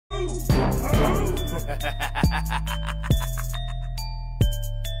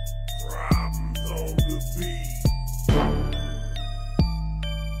Problems on the beat.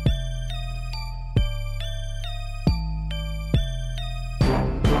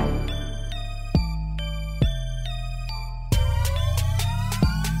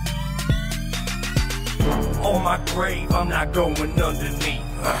 On my grave, I'm not going underneath.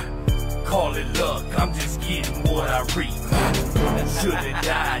 Call it luck, I'm just getting what I reap. Should've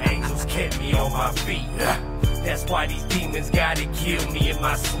died, angels kept me on my feet. That's why these demons gotta kill me in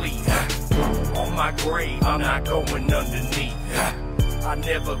my sleep. On my grave, I'm not going underneath. I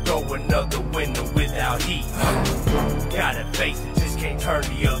never go another winter without heat. Gotta face it, just can't turn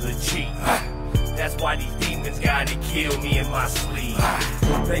the other cheek. That's why these demons gotta kill me in my sleep.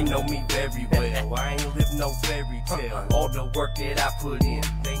 They know me very well, I ain't live no fairy tale. All the work that I put in,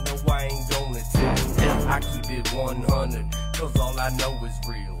 they know I ain't gonna tell. I keep it 100, cause all I know is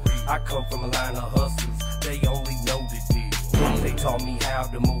real. I come from a line of hustlers, they only know the deal. They taught me how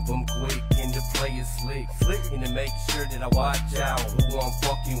to move them quick and to play it slick. And to make sure that I watch out who I'm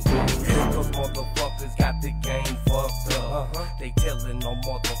fucking with. Cause motherfuckers got the game fucked up. They telling them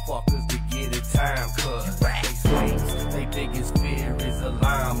motherfuckers to get a time cut. They swings, they biggest fear is a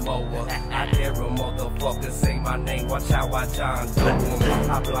lawnmower. I dare a motherfucker say my name, watch how I John do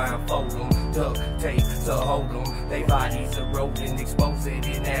them. I blindfold them, duct tape to hold them. They bodies eroding, expose it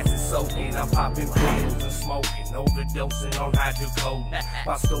in acid soaking. I'm popping pills and smoking, overdosing on hydrocodone.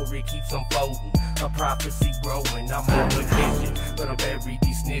 My story keeps unfolding, a prophecy growing. I'm on vacation, but I'm buried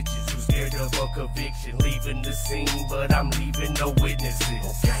these snitches who scared of a conviction. Leaving the scene, but I'm leaving no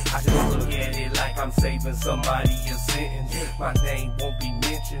witnesses. I just look at it like I'm saving somebody a sentence. My name won't be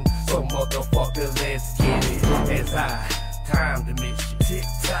mentioned, so motherfucker, let's get it. As I time to miss you,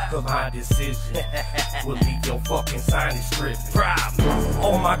 tick-tock, cause my decision will leave your fucking signage stripping. Problem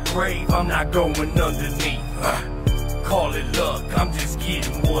on my grave, I'm not going underneath. Call it luck, I'm just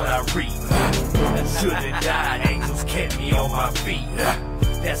getting what I reap. Should've died, angels kept me on my feet.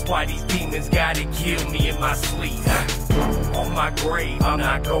 That's why these demons gotta kill me in my sleep. On my grave, I'm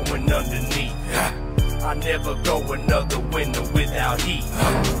not going underneath. I never go another winter without heat.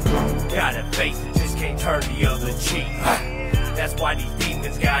 Gotta face it, just can't turn the other cheek. That's why these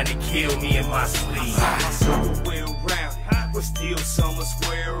demons gotta kill me in my sleep. Circle well rounded, but still some are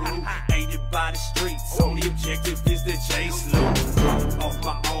square root. Aided by the streets, only objective is the chase loot. Off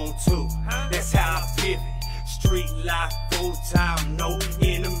my own too, that's how I pivot. Street life full time, no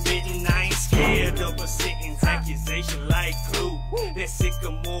intermittent. I ain't scared of a sentence, accusation like clue. That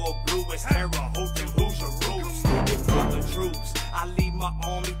sycamore blue is Terre Haute and Hoosier roots. In front of troops, I lead my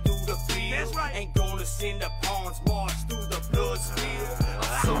army through the field. Ain't gonna send the pawns march through the blood spill.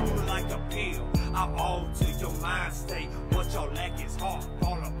 I'm sold like a pill, I alter your mind state. What y'all lack is heart,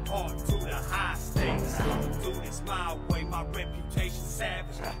 fall apart to the high stakes. Do this my way, my reputation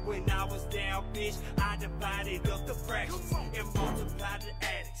savage. When I was down, bitch, I divided up the fractions and multiplied the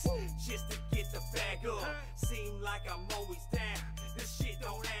addicts just to get the bag up. Seem like I'm always down, this shit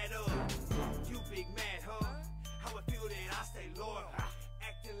don't add up. You big mad, huh? How I feel that I stay loyal.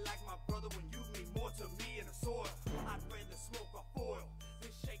 Acting like my brother when you mean more to me in the soil. I'd rather smoke a foil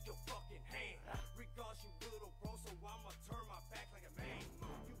than shake your fucking hand. Regards you little bro, so I'ma turn my back like a man.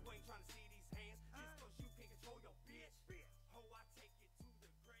 You ain't trying to see these hands just cause you can't control your bitch. Oh, I take it to the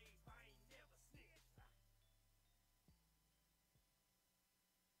grave, I ain't never snitch.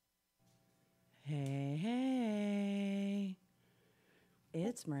 Hey, hey.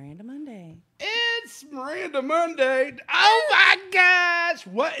 It's Miranda Monday. It's Miranda Monday. Oh my gosh.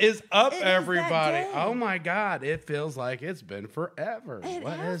 What is up, It is everybody? that day. Oh my God. It feels like it's been forever. It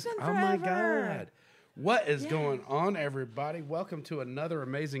What has been Oh my forever. God. What is Yeah. going on, everybody? Welcome to another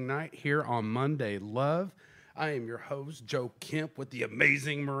amazing night here on Monday Love. I am your host, Joe Kemp, with the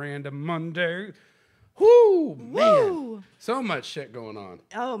amazing Miranda Monday. Whoo, man. Woo! So much shit going on.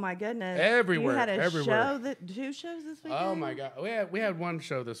 Oh my goodness! Everywhere, You had a everywhere. show 2 shows this weekend. Oh my God, we had one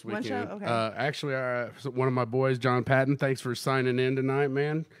show this One weekend. show? Okay. Actually, one of my boys, John Patton. Thanks for signing in tonight,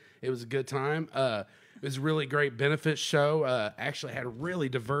 man. It was a good time. It was a really great benefit show. Actually, had really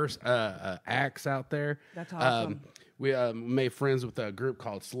diverse acts out there. That's awesome. We made friends with a group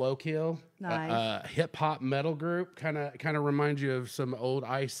called Slow Kill. Nice. Hip hop metal group. Kind of reminds you of some old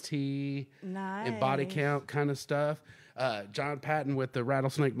Ice-T and Body Nice. Count kind of stuff. John Patton with the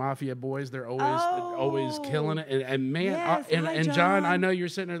Rattlesnake Mafia boys. They're always killing it. And man, Yes. and Hi, John, John. I know you're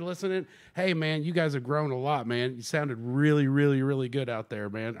sitting there listening. Hey, man, you guys have grown a lot, man. You sounded really, really, really good out there,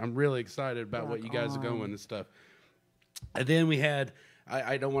 man. I'm really excited about what you guys are going and stuff. And then we had,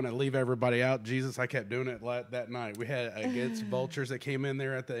 I don't want to leave everybody out. Jesus, I kept doing it that night. We had Against Vultures that came in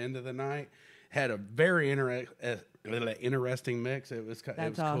there at the end of the night. had a very interesting mix. It was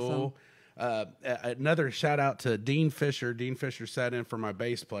That's cool. Another shout out to Dean Fisher. Dean Fisher sat in for my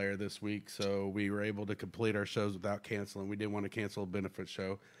bass player this week, so we were able to complete our shows without canceling. We didn't want to cancel a benefit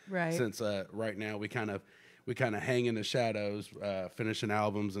show, Right. Since right now we kind of hang in the shadows, finishing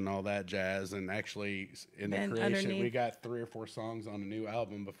albums and all that jazz. And actually, in the And creation, underneath- we got 3 or 4 songs on a new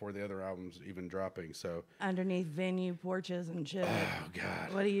album before the other album's even dropping. So, Underneath venue porches and shit. oh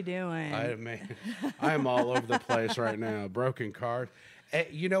God, What are you doing? I am all over the place right now. Broken cars.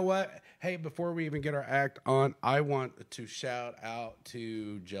 You know what? Hey, before we even get our act on, I want to shout out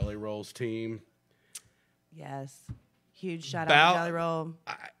to Jelly Roll's team. Yes. Huge shout out to Jelly Roll.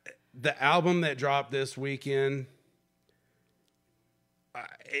 The album that dropped this weekend,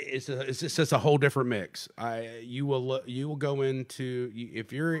 it's just a whole different mix. You will go into,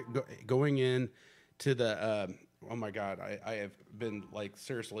 if you're going in to the oh my God, I have been like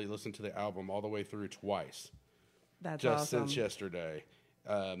seriously listening to the album all the way through twice. That's Just awesome. since yesterday.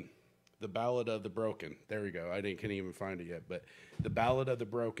 The Ballad of the Broken. There we go. Can't even find it yet, but The Ballad of the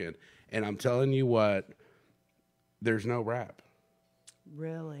Broken. And I'm telling you what, there's no rap.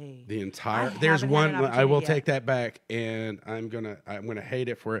 Really? The entire I there's haven't had one. an I will opportunity take that back, and I'm gonna hate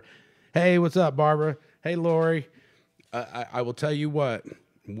it for it. Hey, what's up, Barbara? Hey, Lori. I will tell you what.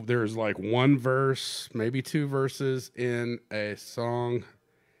 There's like one verse, maybe 2 verses in a song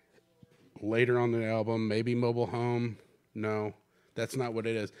later on the album. Maybe Mobile Home. No, that's not what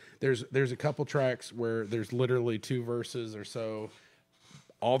it is. There's a couple tracks where there's literally 2 verses or so.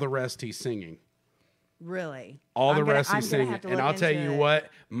 All the rest he's singing. Really? All the rest I'm he's gonna singing. have to And look I'll tell into you it. what,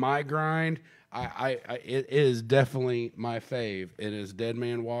 my grind, it is definitely my fave. It is Dead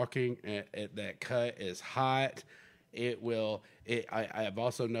Man Walking. That cut is hot. I have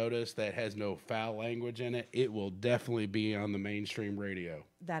also noticed that it has no foul language in it. It will definitely be on the mainstream radio.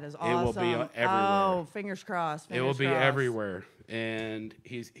 That is It awesome. will be everywhere. Oh, fingers crossed. It will be everywhere, and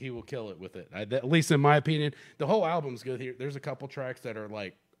he will kill it with it. At least in my opinion, the whole album's good. Here, there's a couple tracks that are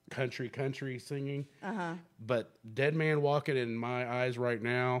like country singing. But Dead Man Walking, in my eyes right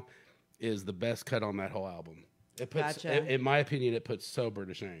now, is the best cut on that whole album. It puts, Gotcha. in my opinion, it puts Sober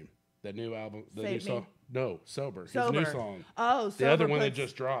to shame. That new album, the new Save Me? song. No, Sober. His Sober. new song. Oh, The other Sober one that puts-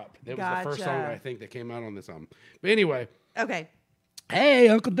 just dropped. It was the first song Gotcha. I think that came out on this album. But anyway, Okay. hey,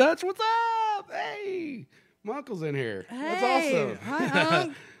 Uncle Dutch, what's up? Hey, my uncle's in here. That's Hey. awesome. Hi,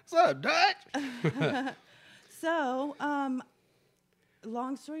 Unc. What's up, Dutch? So,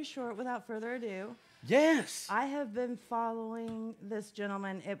 long story short, without further ado, Yes. I have been following this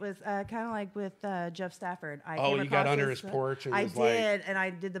gentleman. It was kind of like with Jeff Stafford. I Oh, came you got across under his porch and I was like- did, and I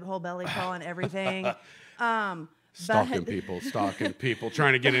did the whole belly crawl and everything. Stalking people,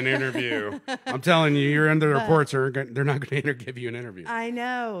 trying to get an interview. I'm telling you, you're under the reports. They're not going to give you an interview. I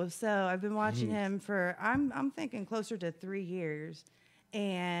know. So I've been watching him for I'm thinking closer to 3 years,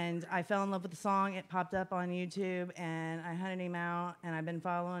 and I fell in love with the song. It popped up on YouTube, and I hunted him out, and I've been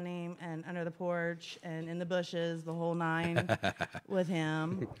following him and under the porch and in the bushes, the whole 9 with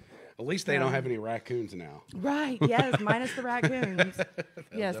him. At least they don't have any raccoons now. Right? Yes, minus the raccoons.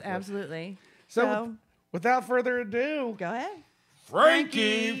 Yes, definitely- absolutely. So, So without further ado, go ahead.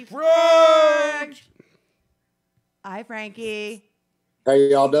 Frankie Frogs. Hi, Frankie. How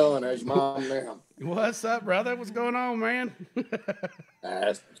y'all doing? How's your mom now? What's up, brother? What's going on, man?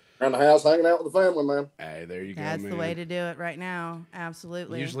 Around the house hanging out with the family, man. Hey, there you go, That's man. the way to do it right now.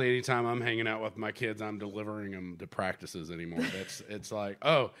 Absolutely. Usually, anytime I'm hanging out with my kids, I'm delivering them to practices anymore. It's like,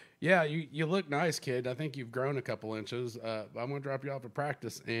 oh yeah, you look nice, kid. I think you've grown a couple inches. I'm gonna drop you off at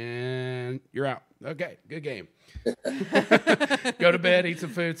practice, and you're out. Okay, good game. Go to bed, eat some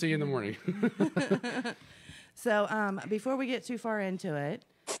food. See you in the morning. So, before we get too far into it,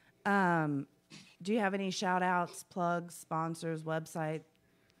 do you have any shout outs, plugs, sponsors, website?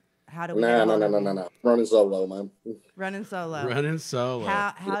 How do we get a hold of you? No. Running solo, man. Running solo. Running solo.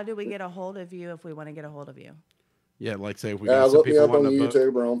 How do we get a hold of you if we want to get a hold of you? Yeah, like say if we got some Look me people up on wanting to book.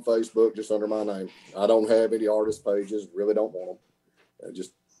 YouTube or on Facebook, just under my name. I don't have any artist pages. Really don't want them.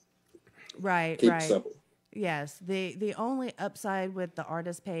 Just Right, keep right. it simple. Yes. The only upside with the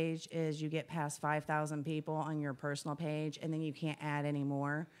artist page is you get past 5,000 people on your personal page, and then you can't add any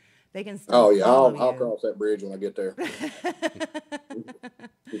more. They can still Oh yeah, follow I'll you. cross that bridge when I get there.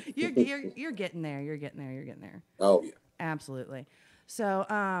 You're getting there. You're getting there. You're getting there. Oh yeah. Absolutely. So,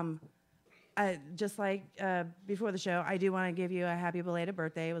 just like before the show, I do want to give you a happy belated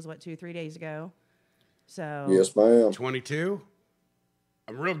birthday. It was 2-3 days ago. So Yes, ma'am. 22.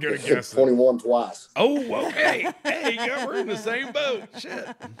 I'm real good at guessing. 21 twice. Oh, okay. Hey, yeah, we're in the same boat. Shit.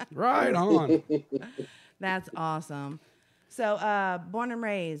 Right on. that's awesome. So, born and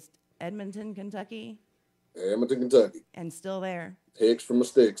raised Edmonton, Kentucky, Edmonton, Kentucky. and still there. Hicks from the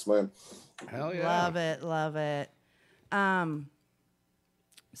sticks, man. Hell yeah. Love it, love it.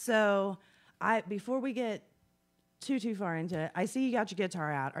 So before we get too far into it, I see you got your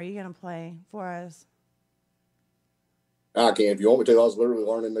guitar out. Are you gonna play for us? I can if you want me to. I was literally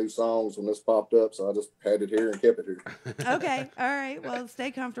learning new songs when this popped up, so I just had it here and kept it here. Okay, all right. Well,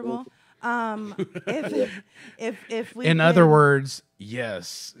 stay comfortable. If we In other words,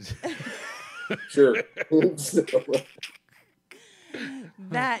 yes. Sure.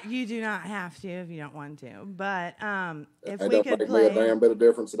 that you do not have to if you don't want to. But if It we don't could make me a play, damn bit of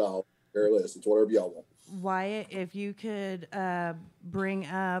difference at all. Care less. It's whatever y'all want. Wyatt, if you could bring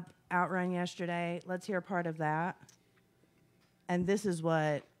up Outrun Yesterday, let's hear part of that. And this is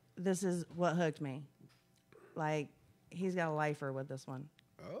what hooked me. Like, he's got a lifer with this one.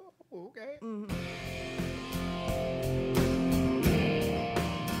 Oh, okay.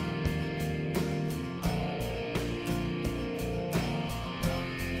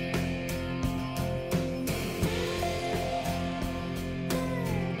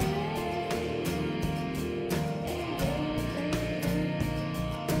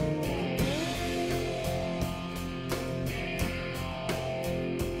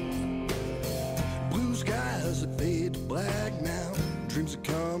 Blue skies that fade to black now. Dreams are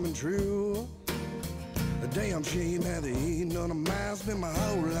coming true. A damn shame how they ain't none of mine. Spent my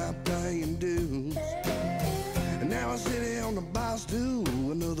whole life paying dues. And now I sit here on the bar stool,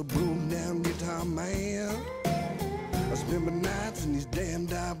 another broke down guitar man. I spend my nights in these damn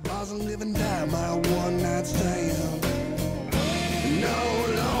dive bars and live and die by a one night stand. No,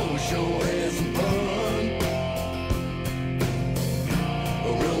 no, sure has some fun.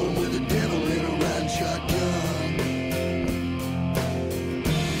 Rolling with the devil in a riding shotgun.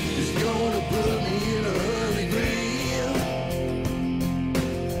 It's gonna put me in a early grave.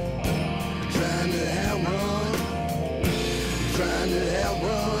 Trying to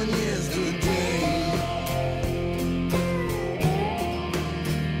outrun yesterday.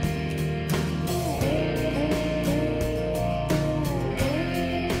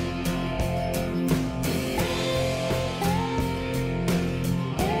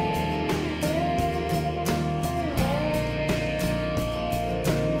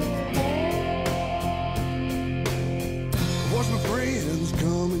 Watch my friends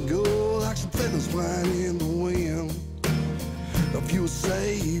come and go like some feathers flying in the wind. A few are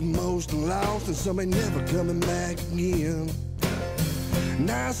saved, most are lost, and some ain't never coming back again.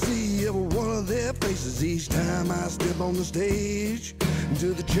 Now I see every one of their faces each time I step on the stage.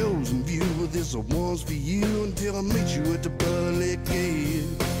 To the chosen few, this one's for you until I meet you at the public gate.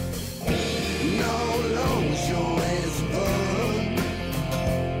 No, no, sure has some fun.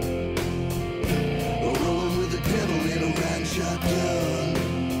 Rolling with the devil in a riding shotgun.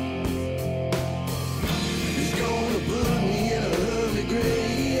 It's gonna put me in a early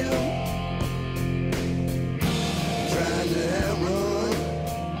grave. Trying to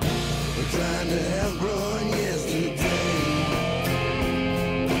outrun yesterday.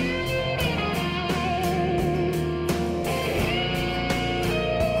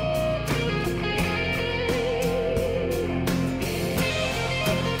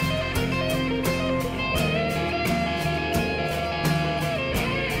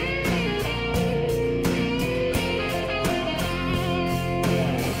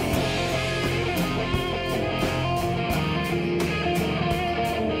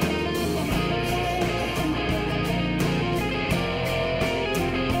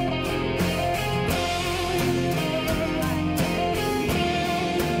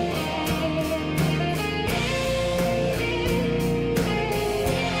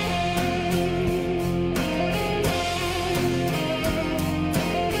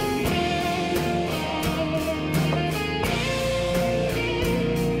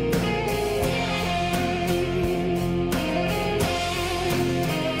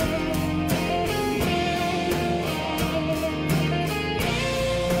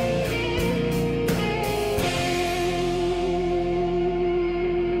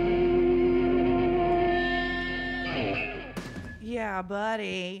 Yeah,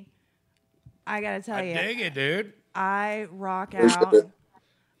 buddy. I gotta tell you, Dig it, dude. I rock Appreciate out. it.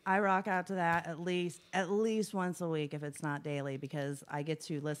 I rock out to that at least once a week if it's not daily, because I get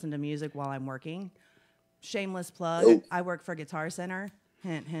to listen to music while I'm working. Shameless plug. Oh. I work for Guitar Center,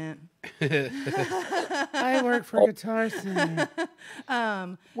 Hint, hint. I work for Guitar Center.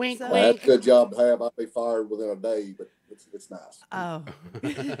 Wink, so- That's a good job to have. I'd be fired within a day, but it's nice. Oh.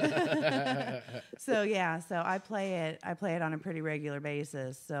 So yeah, so I play it on a pretty regular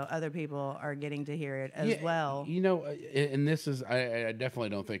basis. So other people are getting to hear it as well. You know, and this is, I definitely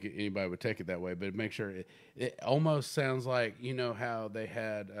don't think anybody would take it that way, but make sure it almost sounds like, you know, how they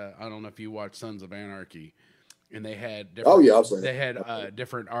had, I don't know if you watch Sons of Anarchy, and they had different, I've seen they it. had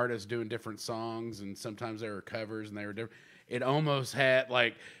different artists doing different songs, and sometimes they were covers and they were different. It almost had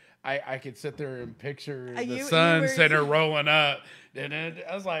like, I could sit there and picture the you sun were- center rolling up, and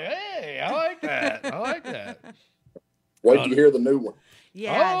I was like, hey, I like that. I like that. Wait till you hear the new one.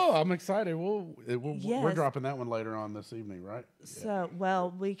 Yes. Oh, I'm excited. We're Yes. dropping that one later on this evening, right? So,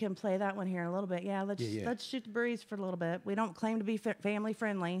 well, we can play that one here in a little bit. Yeah, let's Yeah. let's shoot the breeze for a little bit. We don't claim to be family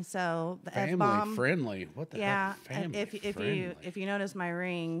friendly, so the Family F-bomb. friendly. What the Yeah, heck? and Family if you notice my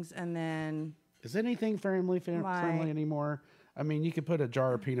rings, and then is anything family friendly anymore? I mean, you could put a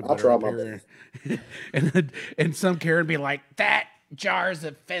jar of peanut I'll butter try up my here, and some Karen be like, "That jar's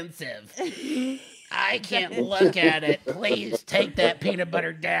offensive. I can't look at it. Please take that peanut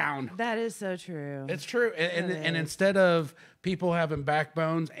butter down." that is so true. It's true, and instead of people having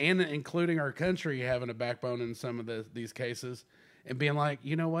backbones, and including our country having a backbone in some of these cases, and being like,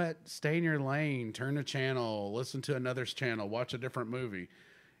 you know what, stay in your lane, turn a channel, listen to another's channel, watch a different movie.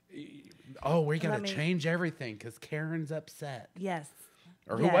 Oh, we got to change everything because Karen's upset, Yes.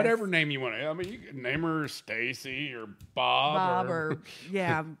 or Yes. whatever name you want to. I mean, you can name her Stacy or Bob, Or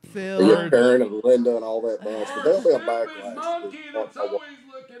yeah, Phil. Yeah, Karen and Linda and all that bunch. But there'll be a backlash.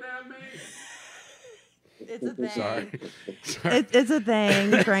 looking at me. It's a thing. Sorry. It's a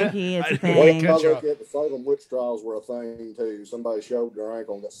thing, Frankie. It's a Wait thing. till I Cut you look off. at the Salem witch trials were a thing too. Somebody shoved their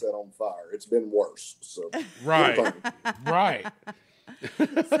ankle and got set on fire. It's been worse. So Right, right.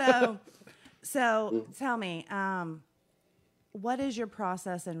 So tell me, what is your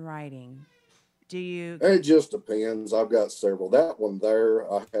process in writing? Do you? it just depends. I've got several. That one there,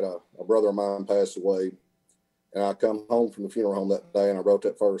 I had a brother of mine pass away, and I come home from the funeral home that day, and I wrote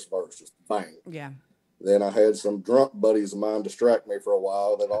that first verse, just bang. Yeah. Then I had some drunk buddies of mine distract me for a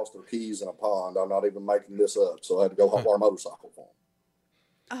while. They lost their keys in a pond. I'm not even making this up. So I had to go home on a motorcycle for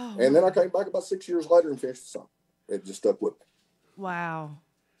them. Oh. And then I came back about 6 years later and finished the song. It just stuck with me. Wow.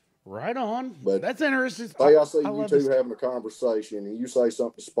 Right on. But that's interesting. Say I see you love two this. having a conversation and you say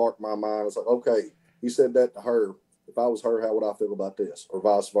something to spark my mind. It's like, okay, he said that to her. If I was her, how would I feel about this? Or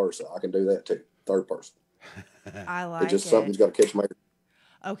vice versa. I can do that too. Third person. I like It's just it. something's got to catch my ear.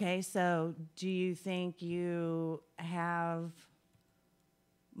 Okay, so do you think you have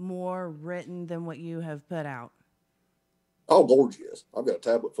more written than what you have put out? Oh, Lord, yes. I've got a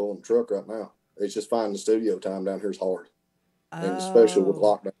tablet full in the truck right now. It's just finding the studio time down here is hard. And especially with Oh.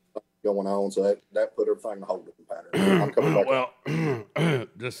 lockdown going on. So that put everything in a whole different pattern. I'm coming back. Well,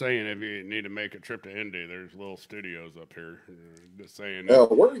 just saying, if you need to make a trip to Indy, there's little studios up here. Just saying.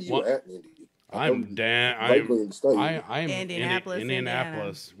 Where are you What- at in Indy? I'm down. Vaguely in the state. I'm Indianapolis,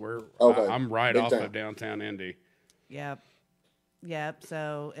 Indianapolis. Okay, I'm right big off town. of downtown Indy. Yep.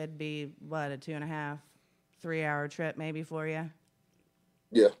 So it'd be what, a 2.5, 3 hour trip maybe for you?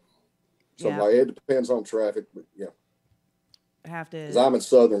 Yeah. So Yeah. like, it depends on traffic, but yeah. Have Because to. I'm in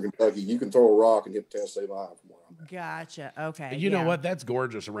southern Kentucky. You can throw a rock and hit the Tennessee line from where I'm at. Gotcha. Okay. You know yeah. what? That's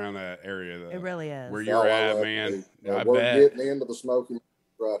gorgeous around that area. Though. It really is. Where Oh, you're I at, love it, man. dude. I We're bet. getting into the Smoky Mountains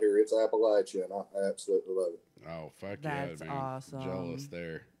right here. It's Appalachia, and I absolutely love it. Oh, fuck That's yeah, man. awesome. Jealous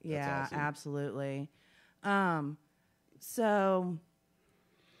there. That's Yeah, awesome. absolutely. So,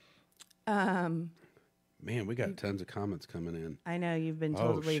 Man, we got tons of comments coming in. I know you've been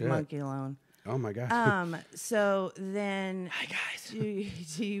told Oh, to leave shit. Monkey alone. Oh my gosh. So then, Hi guys.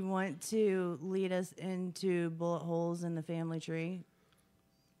 do you want to lead us into bullet holes in the family tree?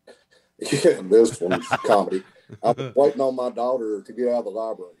 Yeah, this one's comedy. I'm waiting on my daughter to get out of the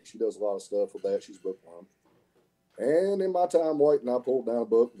library. She does a lot of stuff with that. She's bookworm. And in my time waiting, I pulled down a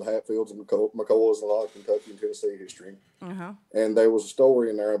book, The Hatfields and McCoys and a lot of Kentucky and Tennessee history. Uh-huh. And there was a story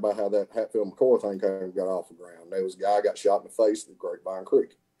in there about how that Hatfield McCoy thing kind of got off the ground. There was a guy got shot in the face at Grapevine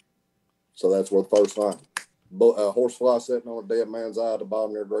Creek. So that's where the first line. Horsefly sitting on a dead man's eye at the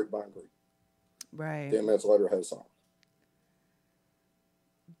bottom near Grapevine Creek. Right. 10 minutes later, it had a song.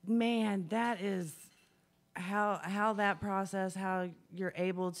 Man, that is how that process, how you're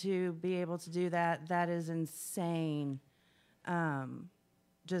able to do that. That is insane.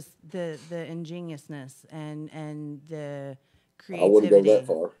 Just the ingeniousness and the I wouldn't go creativity. that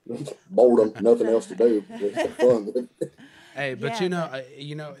far. Boredom, nothing else to do. It's fun. Hey, but Yeah,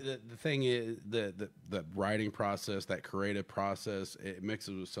 the thing is the writing process, that creative process, it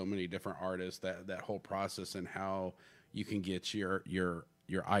mixes with so many different artists. That whole process and how you can get your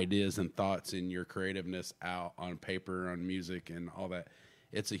ideas and thoughts and your creativeness out on paper, on music, and all that.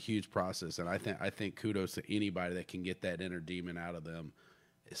 It's a huge process, and I think kudos to anybody that can get that inner demon out of them.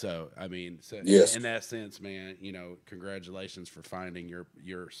 So I mean, Yes. in that sense, man, congratulations for finding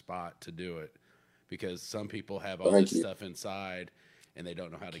your spot to do it, because some people have all Thank this you. stuff inside and they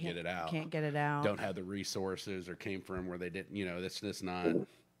don't know how to get it out. Can't get it out. Don't have the resources, or came from where they didn't. That's just not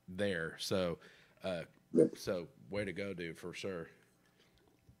there. So, so way to go, dude, for sure.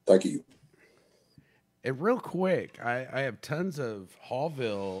 Thank you. And real quick, I have tons of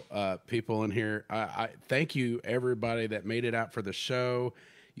Hallville people in here. I thank you everybody that made it out for the show.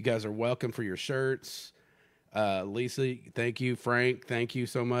 You guys are welcome for your shirts. Lisa, thank you. Frank, thank you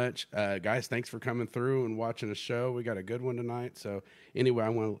so much. Guys, thanks for coming through and watching the show. We got a good one tonight. So anyway, I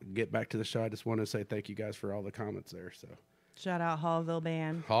want to get back to the show. I just want to say thank you guys for all the comments there. So Shout out Hallville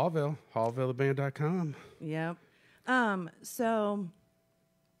Band. HallvilleBand.com. Yep.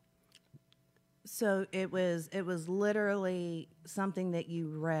 So it was literally something that you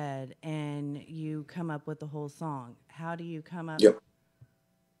read and you come up with the whole song. How do you come up? Yep.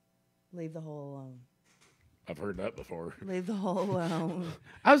 Leave the whole alone. I've heard that before. Leave the whole alone.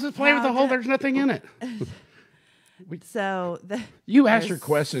 I was just playing with the whole. There's nothing in it. So You ask your there's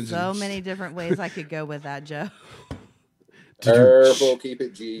questions. So and- many different ways I could go with that, Joe. Careful, keep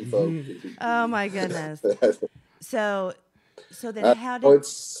it G, folks. Keep it G. Oh my goodness. So then how did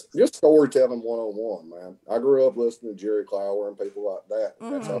It's just storytelling 101, man. I grew up listening to Jerry Clower and people like that.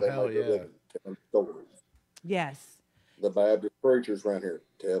 And that's how they Hell make their yeah. living, telling stories. yes. The Baptist preachers around here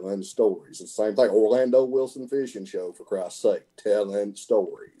telling stories. It's the same thing. Orlando Wilson Fishing Show, for Christ's sake, telling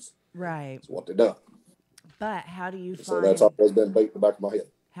stories. Right. That's what they done. But how do you So find that's always been beat in the back of my head.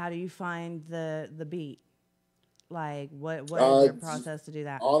 how do you find the beat? Like what is Uh, your process to do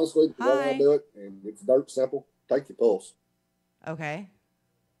that? Honestly, the way Hi. I do it, and it's dirt simple, take your pulse. Okay.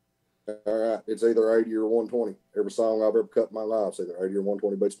 All right. It's either 80 or 120. Every song I've ever cut in my life is either 80 or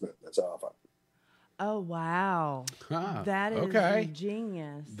 120 beats a minute. That's how I find it. Oh wow. Ah, That is okay.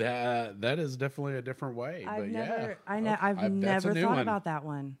 genius. That is definitely a different way. I've but never yeah. I've that's a never new thought one. about that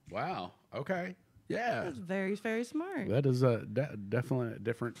one. Wow. Okay. Yeah. That's very, very smart. That is definitely a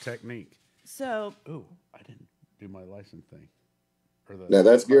different technique. So Oh, I didn't do my license thing. Or the Now,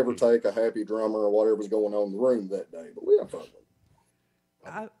 that's give or parking. take a happy drummer or whatever's going on in the room that day, but we have fun with it.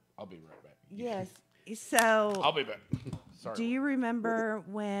 I'll be right back. yes. So I'll be back. Sorry. do you remember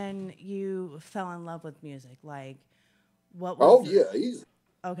when you fell in love with music? Like what Oh, was yeah, easy.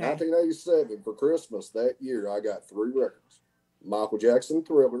 Okay. 1987, for Christmas that year, I got 3 records. Michael Jackson,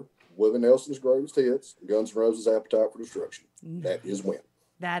 Thriller, Willie Nelson's Greatest Hits, Guns N' Roses' Appetite for Destruction. That is when.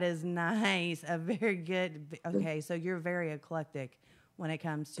 That is nice. A very good. Okay, so you're very eclectic when it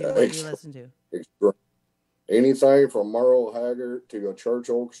comes to what you listen to. Extreme. Anything from Merle Haggard to a church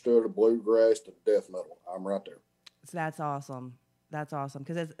orchestra to bluegrass to death metal. I'm right there. So that's awesome. That's awesome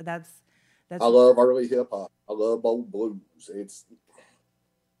because that's I love early hip hop. I love old blues.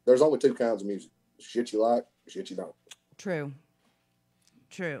 There's only 2 kinds of music: shit you like, shit you don't. true.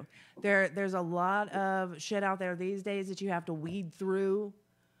 True. There's a lot of shit out there these days that you have to weed through,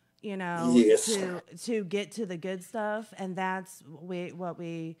 Yes. to get to the good stuff, and that's what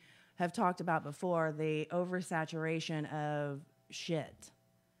we have talked about before. The oversaturation of shit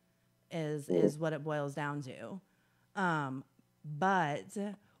is what it boils down to. But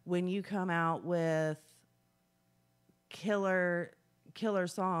when you come out with killer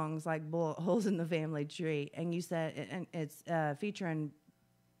songs like Bullet Holes in the Family Tree, and you said and it's featuring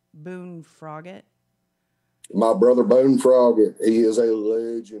Boone Froggatt. My brother Boone Froggatt, he is a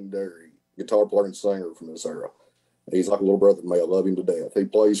legendary guitar player and singer from this era. He's like a little brother to me. I love him to death. He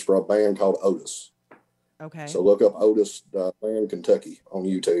plays for a band called Otis. Okay. So look up Otis Band Kentucky on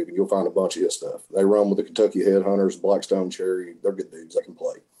YouTube, and you'll find a bunch of his stuff. They run with the Kentucky Headhunters, Blackstone Cherry. They're good dudes. They can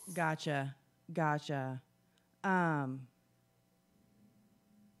play. Gotcha.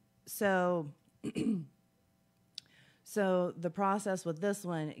 So the process with this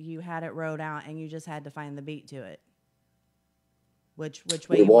one, you had it wrote out and you just had to find the beat to it. Which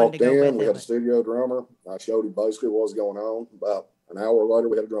way We you wanted walked to go in, with we it. had a studio drummer. I showed him basically what was going on. About an hour later,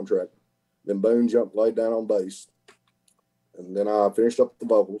 we had a drum track. Then Boone laid down on bass. And then I finished up the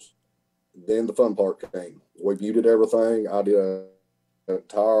vocals. Then the fun part came. We muted everything. I did an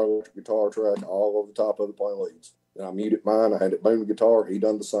entire electric guitar track all over the top of it playing leads. Then I muted mine. I handed Boone the guitar. He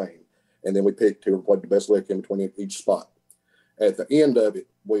done the same. And then we picked who played the best lick in between each spot. At the end of it,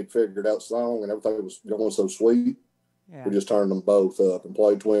 we'd figured out the song and everything was going so sweet. Yeah. We just turned them both up and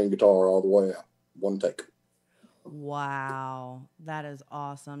played twin guitar all the way out. One take. Wow, that is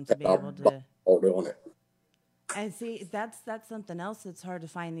awesome to be Our able to. all doing it. And see, that's something else that's hard to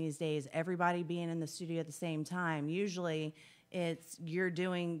find these days. Everybody being in the studio at the same time. Usually, it's you're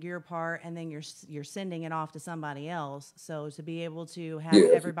doing your part and then you're sending it off to somebody else. So to be able to have Yeah.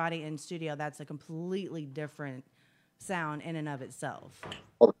 everybody in studio, that's a completely different sound in and of itself.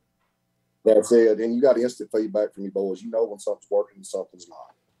 That's it. And you got instant feedback from your boys. You know when something's working and something's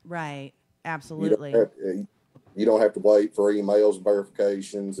not. Right. You Absolutely. you don't have to wait for emails and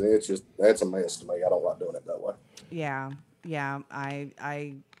verifications. And it's just, that's a mess to me. I don't like doing it that way. Yeah. Yeah.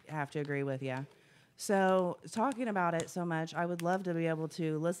 I have to agree with you. So talking about it so much, I would love to be able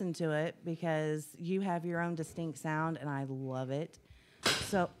to listen to it because you have your own distinct sound and I love it.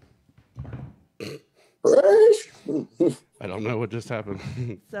 So Fresh. I don't know what just happened.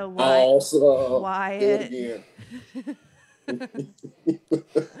 so Awesome. Wyatt, Do it again.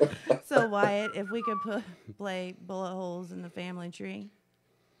 so Wyatt, if we could play bullet holes in the family tree.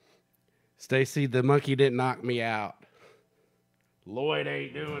 Stacy, the monkey didn't knock me out. Lloyd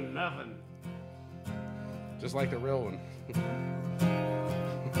ain't doing nothing. Just like the real one.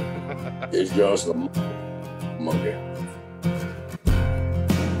 It's just a monkey.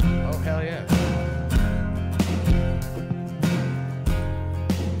 Oh, hell yeah.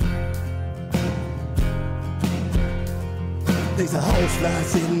 There's a horsefly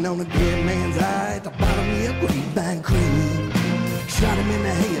sitting on a dead man's eye at the bottom of a grapevine creek. Shot him in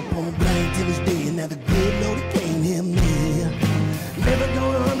the head, point blank till he's dead. Now the good Lord, he can't hear me. Never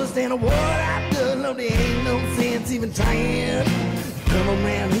gonna understand what I've done. No, there ain't no sense even trying. Come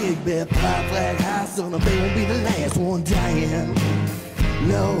around here, you better fly flag high, son. They won't be the last one dying.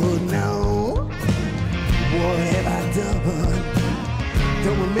 No, no. What have I done?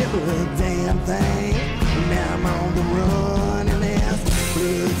 Don't remember a damn thing. Now I'm on the run and there's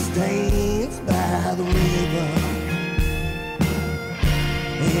blood stains by the river.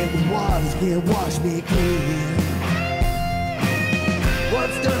 And the waters can't wash me clean.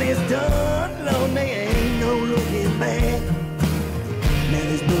 What's done is done, no, there ain't no looking back. Now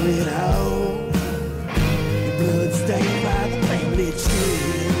there's bullet holes, the blood stained by the family tree.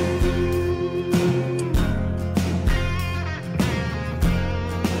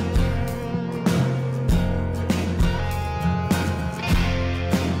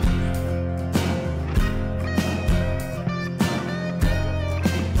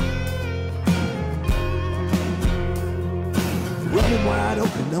 Running wide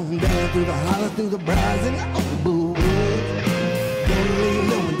open on down through the hollow, through the briars and the old woods. Gonna lay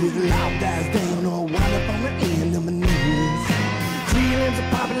low until the loud dies down or wind up on the end of my knees. Feelings are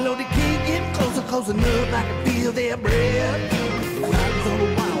popping low, they keep getting closer, close enough, I can feel their breath. Riding on the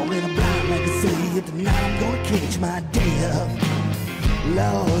wall and I'm blind like I say, if tonight I'm gonna catch my death.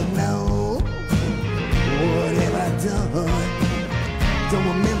 Lord, no, what have I done? Don't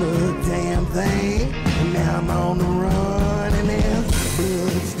remember a damn thing. And now I'm on the run and there's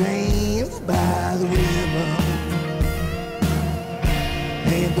blood stains by the river.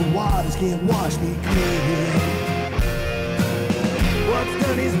 And the waters can't wash me clean. What's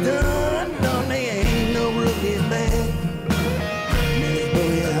done is done. No, there ain't no looking back. Now it's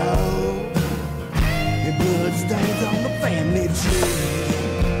bullet hole and blood stains on the family tree.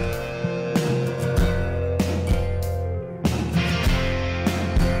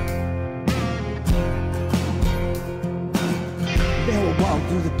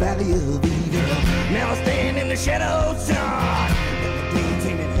 Through the valley of evil. Now I stand in the shadows, son. And the deeds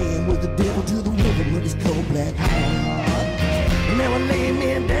hand in hand with the devil to the river with his cold black heart. Now I lay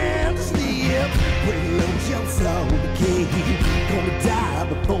me down to sleep. Pretty low your soul decay. Gonna die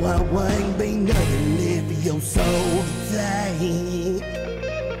before I wake. Be nothing left for your soul to take.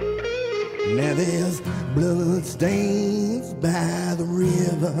 Now there's blood stains by the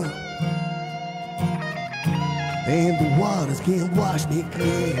river. And the waters can't wash me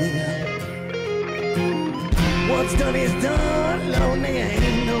clean. What's done is done, Lord, there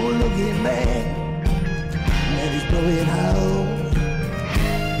ain't no looking back. Now there's blowing holes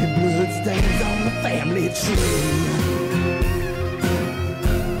and blood stains on the family tree.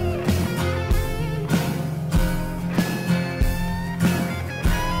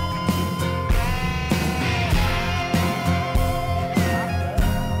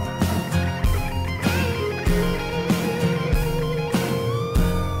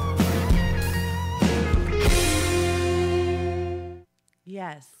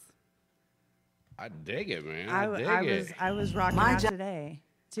 Yes. I dig it, man. I was rocking out today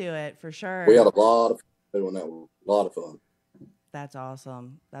to it for sure. We had a lot of fun doing that one. A lot of fun. That's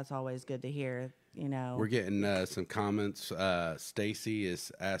awesome. That's always good to hear. You know, We're getting some comments. Stacy is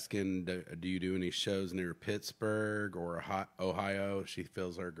asking, do you do any shows near Pittsburgh or Ohio? She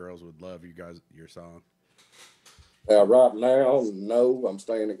feels our girls would love your song. Right now, no, I'm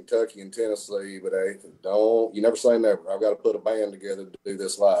staying in Kentucky and Tennessee, but hey, you never say never. I've got to put a band together to do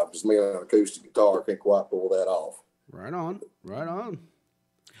this live. Just me and an acoustic guitar can't quite pull that off. Right on, right on.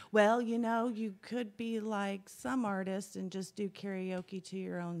 well, you know, you could be like some artists and just do karaoke to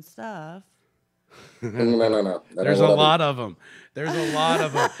your own stuff. No. There's a lot of them. There's a lot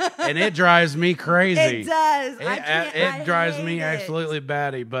of them, and it drives me crazy. It does. I drives hate me it. absolutely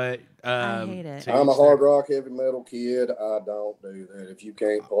batty. But I hate it. I'm a hard rock, heavy metal kid. I don't do that. If you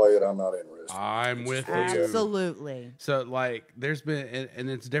can't play it, I'm not interested. I'm with you. Absolutely. So like, there's been, and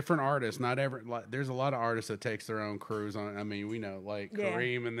it's different artists. Not every, like, there's a lot of artists that takes their own crews on. I mean, we know like Yeah.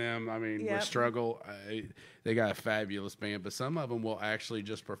 Kareem and them. I mean, Yep. with Struggle, they got a fabulous band, but some of them will actually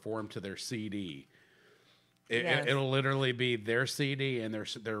just perform to their CD. Yes. It'll literally be their CD, and they're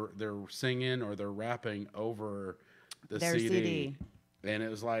singing or they're rapping over the Their CD. And it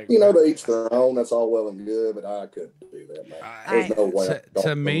was like, You know, to each their own. That's all well and good, but I couldn't do that, man. There's no way.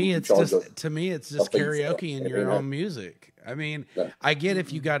 to me, it's just fee for karaoke that. in your own music. I mean, Yeah. I get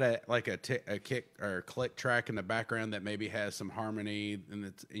if you got a kick or a click track in the background that maybe has some harmony and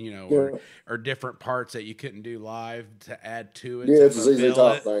it's, you know, or different parts that you couldn't do live to add to it. Yeah, to it's a ZZ fulfill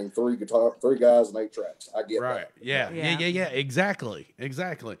Top it. thing. 3 guys and 8 tracks. I get Right. that. Yeah. Exactly.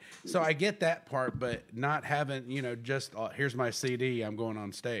 So I get that part, but not having, you know, just here's my CD, I'm going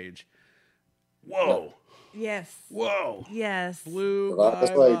on stage. Whoa. Yes. Whoa. Yes. Blue. Like I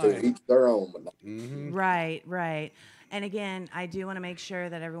say, to each their own. But Right. And again, I do want to make sure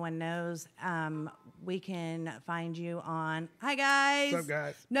that everyone knows we can find you on. Hi, guys. What's up,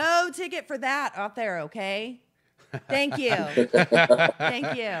 guys? No ticket for that out there, okay? Thank you.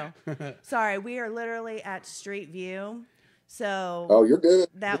 Thank you. Sorry, we are literally at Street View. So oh, you're good.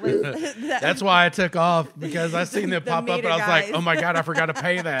 that was That's why I took off, because I seen them The pop up and I was meter like, guys. oh my God, I forgot to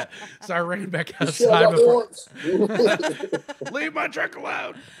pay that. So I ran back Shut outside up before. once. Leave my truck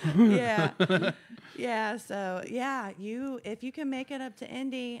alone. yeah. So yeah, if you can make it up to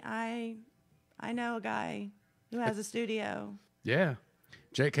Indy, I know a guy who has a studio. Yeah.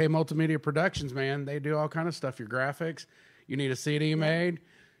 JK Multimedia Productions, man. They do all kind of stuff. Your graphics. You need a CD made.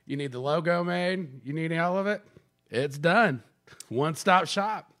 You need the logo made. You need all of it. It's done. One-stop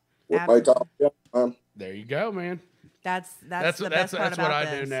shop. We're top, There you go, man. That's the best part that's about what I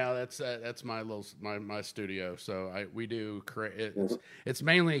this. do now. That's my little my studio. So we do it's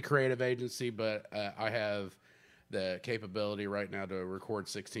mainly a creative agency, but I have the capability right now to record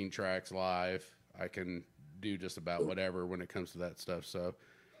 16 tracks live. I can do just about whatever when it comes to that stuff. So,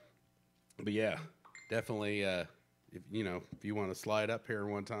 but yeah, definitely. If you want to slide up here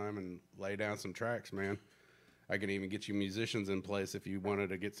one time and lay down some tracks, man, I can even get you musicians in place if you wanted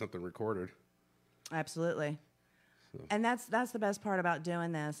to get something recorded. Absolutely. And that's the best part about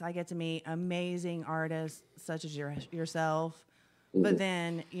doing this. I get to meet amazing artists such as yourself, but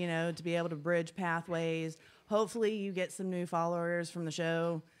then, you know, to be able to bridge pathways. Hopefully you get some new followers from the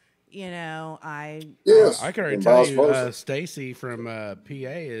show. You know, Yes. I can already And tell vice you, versa. Stacy from PA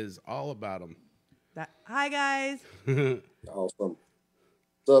is all about them. Hi guys. Awesome.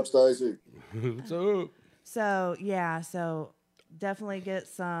 What's up, Stacy? So yeah, so definitely get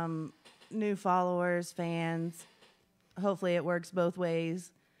some new followers, fans. Hopefully it works both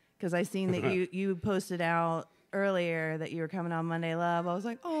ways, because I seen that you posted out earlier that you were coming on Monday Love. I was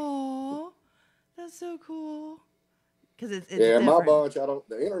like, oh, that's so cool. Because it's Yeah, my different. bunch,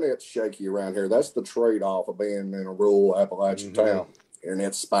 the internet's shaky around here. That's the trade-off of being in a rural Appalachian town.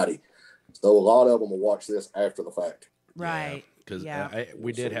 Internet's spotty. So a lot of them will watch this after the fact. Right. Because Yeah.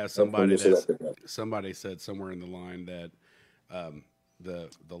 we did have hopefully somebody you'll see that. somebody said somewhere in the line that the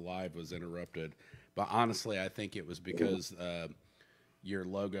live was interrupted, but honestly, I think it was because your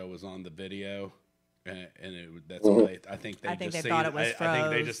logo was on the video, and that's why I think they thought it was I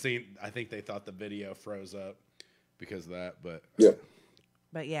think they froze. I think they thought the video froze up because of that, but Yeah.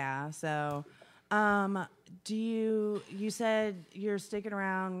 But yeah, so you said you're sticking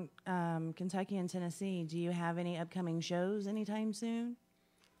around Kentucky and Tennessee. Do you have any upcoming shows anytime soon?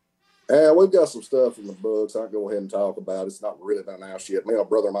 We've got some stuff in the books. I'll go ahead and talk about it. It's not really been announced yet. Me and a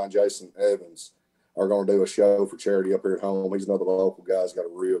brother of mine, Jason Evans, are going to do a show for charity up here at home. He's another local guy. He's got a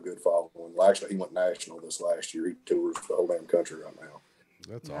real good following. Well, actually, he went national this last year. He tours the whole damn country right now.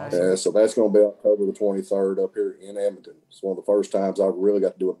 that's awesome. Yeah, so that's going to be October the 23rd up here in Edmonton. It's one of the first times I've really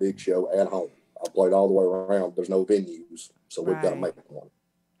got to do a big show at home. I played all the way around. There's no venues, so we've got to Right. make one.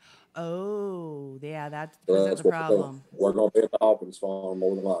 Oh, yeah, that So presents that's a what we're doing. problem. We're going to be at the Hawkins farm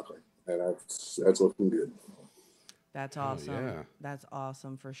more than likely, and that's looking good. That's awesome. yeah. That's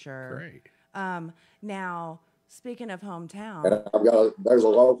awesome for sure. Great. Now, speaking of And hometown, there's a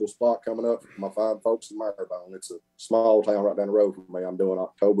local spot coming up for my fine folks in Marybone. It's a small town right down the road from me. I'm doing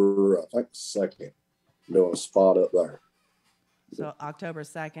October, I think, 2nd. I'm doing a spot up there. so October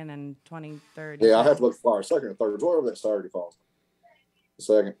 2nd and 23rd. Yeah, I have to look for 2nd or 3rd, wherever that Saturday falls.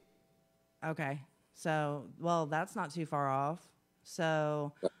 2nd. Okay. So, well, that's not too far off.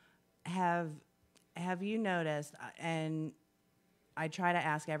 So, have you noticed, and I try to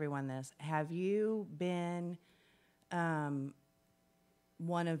ask everyone this, have you been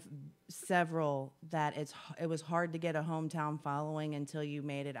one of several that it was hard to get a hometown following until you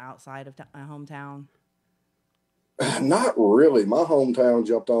made it outside of a hometown? Not really. My hometown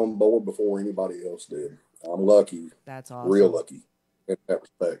jumped on board before anybody else did. I'm lucky. That's awesome. Real lucky in that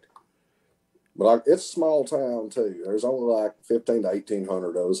respect. But it's a small town too. There's only like 15 to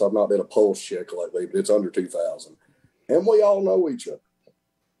 1,800 of us. I've not did a pulse check lately, but it's under 2,000. And we all know each other.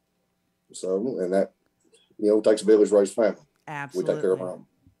 So, and that, takes a village to raise a family. Absolutely. We take care of our own.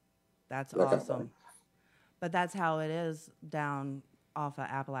 That's That kind of awesome. thing. But that's how it is down off of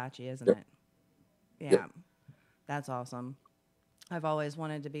Appalachia, isn't Yep. it? Yeah. Yep. That's awesome. I've always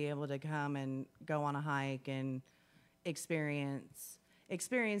wanted to be able to come and go on a hike and experience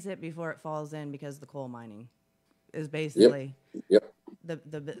it before it falls in, because the coal mining is basically Yep.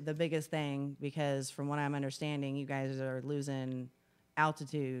 the biggest thing, because from what I'm understanding, you guys are losing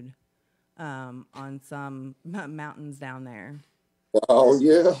altitude on some mountains down there. Oh,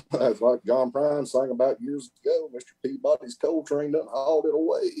 yeah. That's like John Prine sang about years ago. Mr. Peabody's coal train done hauled it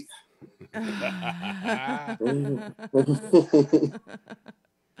away.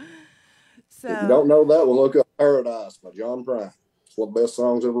 So, If you don't know that, well, look up Paradise by John Prine. It's one of the best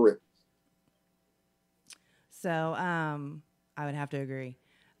songs ever written. So, I would have to agree.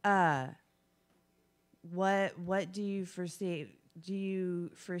 What do you foresee? Do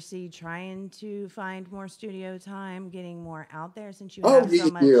you foresee trying to find more studio time, getting more out there, since you have so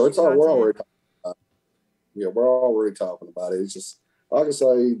much yeah, it's all we're content? already talking about. Yeah, we're already talking about it. It's just, like I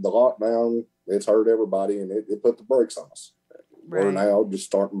say, the lockdown, it's hurt everybody, and it put the brakes on us. We're Right. now just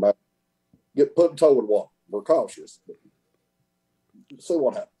starting back, putting toe in the water. We're cautious. But see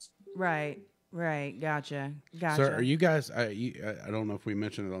what happens. Right. Gotcha. So are you guys, I don't know if we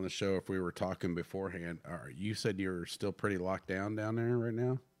mentioned it on the show, if we were talking beforehand, you said you're still pretty locked down there right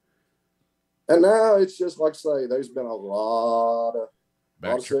now? And now it's just like I say, there's been a lot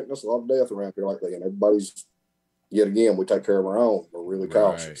of sickness, a lot of death around here lately, and everybody's, yet again, we take care of our own. We're really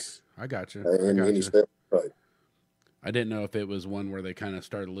cautious. I got you. And any step, right. I didn't know if it was one where they kind of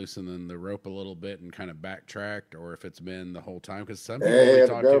started loosening the rope a little bit and kind of backtracked, or if it's been the whole time. Because some people we The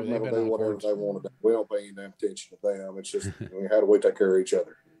talk to, government they've will been do on whatever board. they want to do. We don't pay any damn attention to them. It's just, how do we take care of each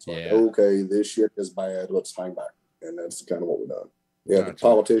other? It's like, Yeah. okay, this shit is bad. Let's hang back. And that's kind of what we've done. Yeah, Gotcha. the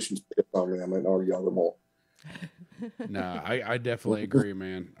politicians pick on them and argue all them all. No, I definitely agree,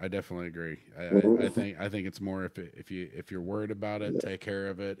 man. I definitely agree. I think it's more if you're worried about it, take care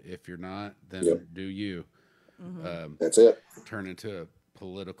of it. If you're not, then do you. That's it. Turn into a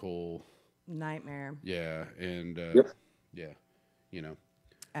political Nightmare. yeah, and yeah,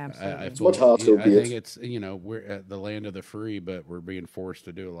 Absolutely. I Much hostile I kids. think it's we're at the land of the free, but we're being forced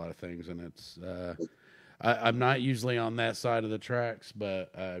to do a lot of things, and it's I'm not usually on that side of the tracks,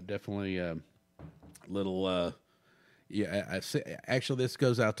 but definitely little. Yeah, actually, this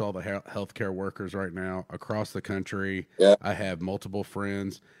goes out to all the healthcare workers right now across the country. Yeah. I have multiple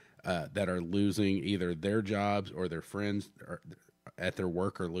friends that are losing either their jobs or their friends at their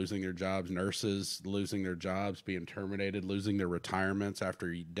work are losing their jobs. Nurses losing their jobs, being terminated, losing their retirements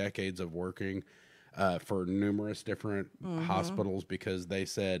after decades of working for numerous different hospitals because they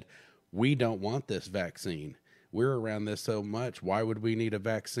said, we don't want this vaccine. We're around this so much. Why would we need a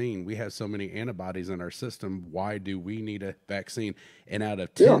vaccine? We have so many antibodies in our system. Why do we need a vaccine? And out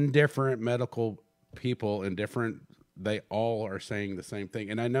of 10 different medical people and they all are saying the same thing.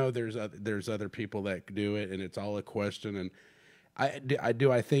 And I know there's other people that do it, and it's all a question. And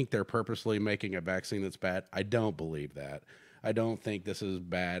I think they're purposely making a vaccine that's bad. I don't believe that. I don't think this is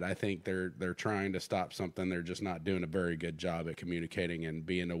bad. I think they're trying to stop something. They're just not doing a very good job at communicating and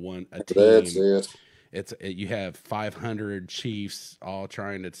being a team. That's it. You have 500 chiefs all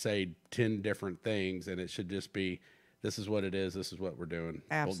trying to say 10 different things, and it should just be, this is what it is. This is what we're doing.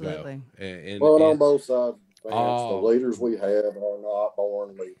 Absolutely. We'll go. Well, on both sides, the leaders we have are not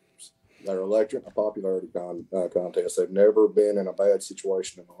born leaders. They're elected in a popularity contest. They've never been in a bad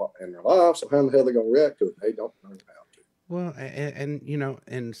situation in their life, so how in the hell are they going to react to it? They don't know how to. Well, and you know,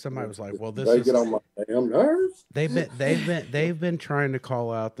 and somebody was like, "Well, this They is get on my damn nerves. they've been trying to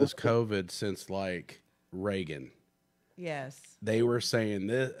call out this COVID since like Reagan. Yes. They were saying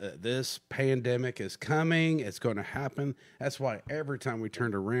this pandemic is coming. It's going to happen. That's why every time we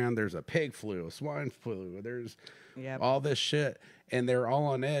turned around, there's a pig flu, a swine flu. There's all this shit, and they're all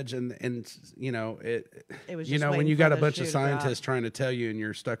on edge. And you know it was you just know when waiting you for got a the bunch shoe of to drop. scientists trying to tell you, and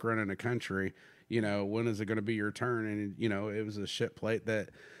you're stuck running a country. You know, when is it going to be your turn? And you know, it was a shit plate that,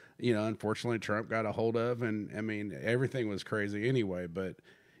 you know, unfortunately Trump got a hold of, and I mean everything was crazy anyway. But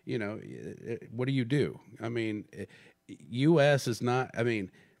you know, what do you do? I mean. U.S. is not, I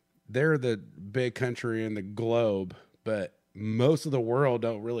mean, they're the big country in the globe, but most of the world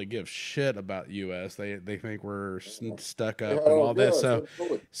don't really give shit about U.S. They think we're stuck up and all this.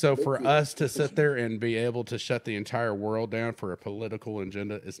 So for us to sit there and be able to shut the entire world down for a political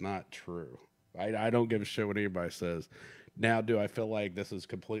agenda is not true. I don't give a shit what anybody says. Now, do I feel like this is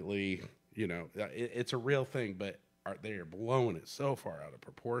completely, you know, it's a real thing, but they are blowing it so far out of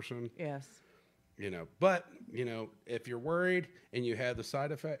proportion. Yes. You know, but, you know, if you're worried and you have the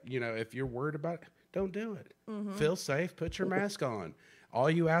side effect, you know, if you're worried about it, don't do it. Feel safe. Put your mask on. All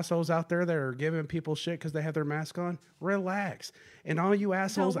you assholes out there that are giving people shit because they have their mask on, relax. And all you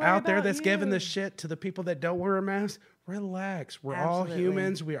assholes worry out there about that's giving you. the shit to the people that don't wear a mask, relax. We're all Absolutely.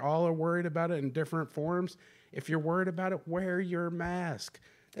 humans. We all are worried about it in different forms. If you're worried about it, wear your mask.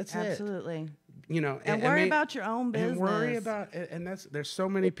 That's it. Absolutely. You know, And worry about your own business. And worry about, and there's so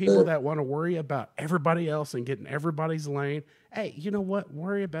many people that want to worry about everybody else and getting everybody's lane. Hey, you know what?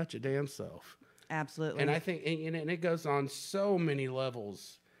 Worry about your damn self. Absolutely. And I think, and it goes on so many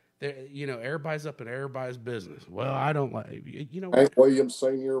levels. There, you know, everybody's up in everybody's business. Well, I don't like, you know. Hank Williams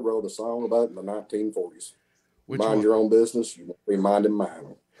Sr. wrote a song about it in the 1940s. Mind your own business, you won't be minding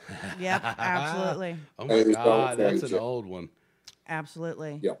mine. Yep, absolutely. Oh my God, that's an old one.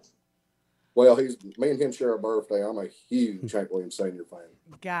 Absolutely. Yeah. Well, me and him share a birthday. I'm a huge Hank Williams Sr. fan.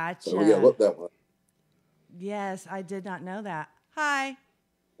 Gotcha. So yeah, look that one. Yes, I did not know that. Hi.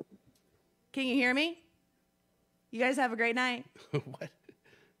 Can you hear me? You guys have a great night. What?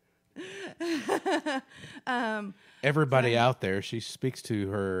 Everybody out there, she speaks to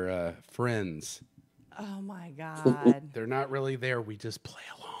her friends. Oh my God. They're not really there. We just play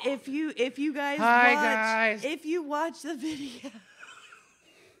along. If you guys Hi, watch, guys. If you watch the video,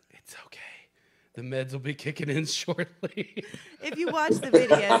 it's okay. The meds will be kicking in shortly. if you watch the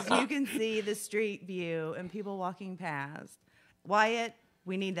videos, you can see the street view and people walking past. Wyatt,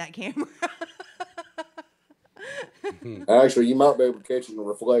 we need that camera. Actually, you might be able to catch the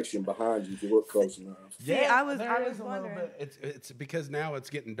reflection behind you if you look close enough. Yeah, I was a little wondering. bit. It's because now it's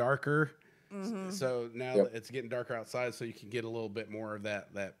getting darker. So now it's getting darker outside, so you can get a little bit more of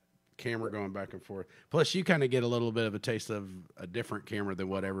that camera going back and forth. Plus, you kind of get a little bit of a taste of a different camera than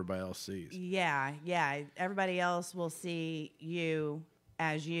what everybody else sees. Yeah. Everybody else will see you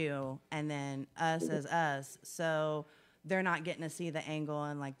as you, and then us as us. So they're not getting to see the angle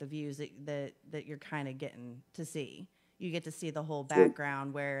and like the views that you're kind of getting to see. You get to see the whole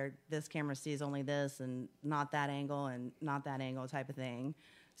background where this camera sees only this and not that angle and not that angle type of thing.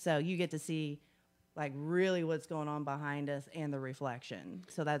 So you get to see like really what's going on behind us and the reflection.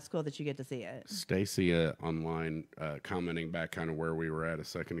 So that's cool that you get to see it. Stacy online commenting back kind of where we were at a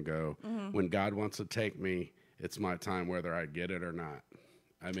second ago. When God wants to take me, it's my time whether I get it or not.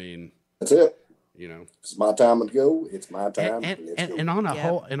 I mean, that's it. You know, it's my time to go. It's my time. And on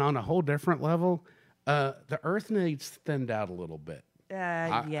a whole different level, the earth needs thinned out a little bit.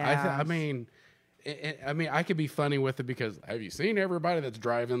 I mean, I could be funny with it because have you seen everybody that's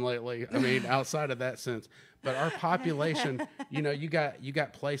driving lately? I mean, outside of that sense, but our population, you know, you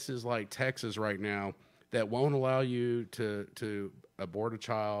got places like Texas right now that won't allow you to abort a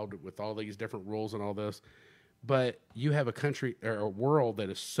child with all these different rules and all this. But you have a country or a world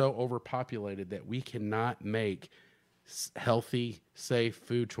that is so overpopulated that we cannot make healthy, safe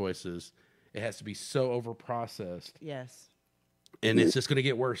food choices. It has to be so overprocessed. Yes. And it's just going to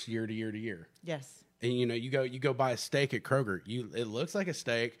get worse year to year to year. Yes. And you know, you go buy a steak at Kroger. It looks like a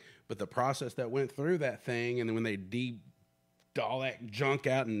steak, but the process that went through that thing, and then when they all that junk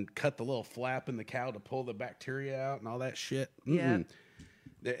out and cut the little flap in the cow to pull the bacteria out and all that shit. Yeah.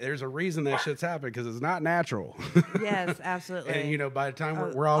 There's a reason that shit's happened because it's not natural. Yes, absolutely. And you know, by the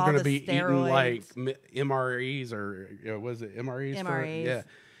time we're all going to be steroids. eating like MREs or was it MREs? MREs.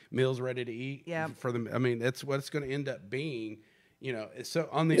 Meals ready to eat. Yeah. I mean, that's what it's going to end up being. You know, so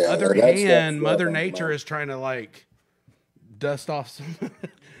on the other hand, Mother Nature is trying to like dust off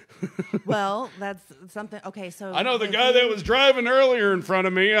Well, that's something. Okay, so I know the if guy that you- was driving earlier in front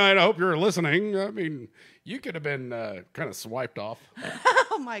of me. I hope you're listening. I mean, you could have been kind of swiped off.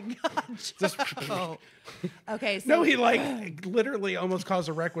 Oh my God! Just- Joe. Okay, so No, he like literally almost caused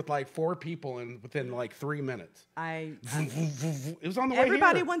a wreck with like 4 people within like 3 minutes. It was on the way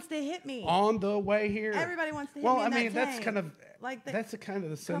everybody here. wants to hit me. On the way here. Everybody wants to hit Well, me. I in mean, that that's tank. kind of Like the- that's the kind of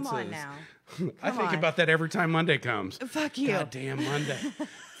the sense. Come on now. I Come think on. about that every time Monday comes. Fuck you. God damn Monday.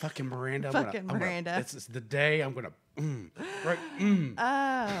 Fucking Miranda. Fucking Miranda. This is the day I'm gonna. Right.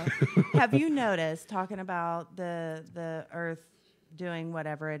 Have you noticed, talking about the Earth doing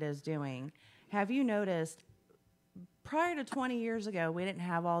whatever it is doing, have you noticed prior to 20 years ago, we didn't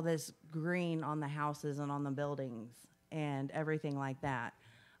have all this green on the houses and on the buildings and everything like that.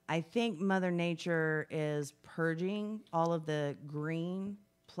 I think Mother Nature is purging all of the green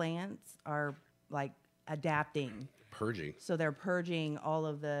plants are like adapting. Purging. So they're purging all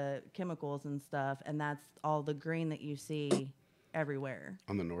of the chemicals and stuff, and that's all the green that you see everywhere.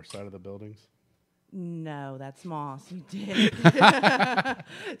 On the north side of the buildings. No, that's moss. You did.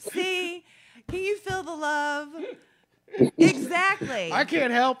 See? Can you feel the love? Exactly. I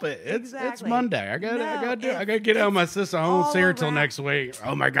can't help it. It's Exactly. Monday. I got No, to get out of my system. I won't all see her till around- next week.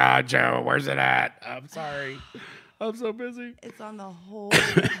 Oh my God, Joe, where's it at? I'm sorry. I'm so busy. It's on the whole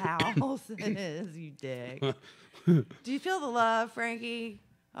house. It is, you dick. Do you feel the love, Frankie?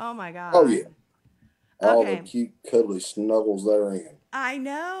 Oh my God. Oh, yeah. All Okay. the cute, cuddly snuggles therein. I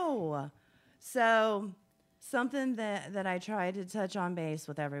know. So, something that I try to touch on base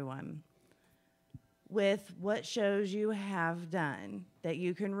with everyone. With what shows you have done that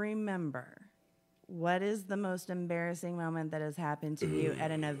you can remember, what is the most embarrassing moment that has happened to you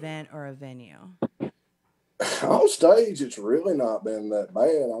at an event or a venue? On stage, it's really not been that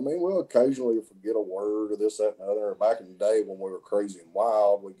bad. I mean, we'll occasionally forget a word or this, that, and the other. Back in the day when we were crazy and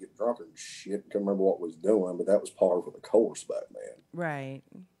wild, we'd get drunk and shit. Can't remember what we was doing, but that was par for the course back then. Right.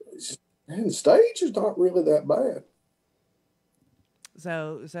 And the stage is not really that bad.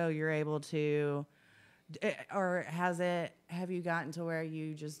 So you're able to, or have you gotten to where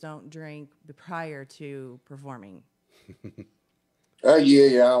you just don't drink prior to performing?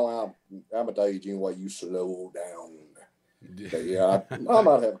 Yeah. I'm at the age anyway. You slow down. But yeah, I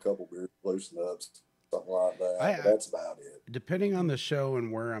might have a couple beers, loosen up, something like that. But that's about it. Depending on the show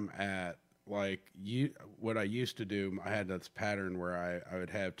and where I'm at, like what I used to do, I had this pattern where I would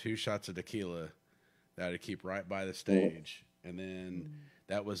have 2 shots of tequila that I'd keep right by the stage, and then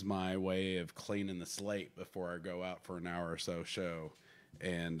that was my way of cleaning the slate before I go out for an hour or so show.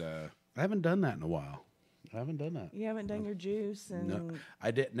 And I haven't done that in a while. I haven't done that. You haven't done your juice and No,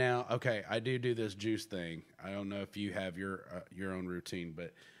 I did. Now, okay, I do this juice thing. I don't know if you have your own routine,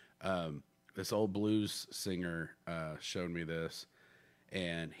 but this old blues singer showed me this,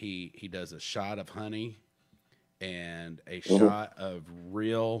 and he does a shot of honey and a shot of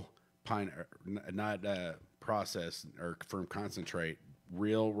real pine, not processed or from concentrate,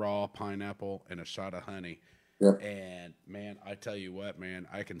 real raw pineapple, and a shot of honey. Yeah. And man, I tell you what, man,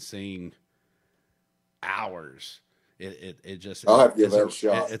 I can sing hours. It just I'll have to give it's that a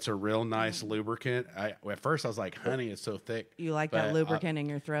shot. It's a real nice lubricant. At first I was like, honey is so thick. you like But, that lubricant in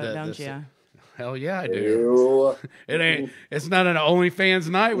your throat, don't this- you? Hell yeah, I do. Ew. It ain't. It's not an OnlyFans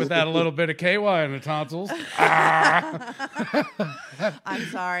night without a little bit of KY in the tonsils. I'm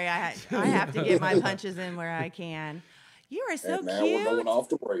sorry. I have to get my punches in where I can. You are so And now we're going cute. off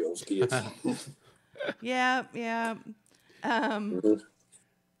the rails, kids. Yeah.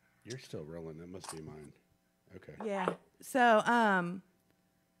 You're still rolling. That must be mine. Okay. Yeah. So,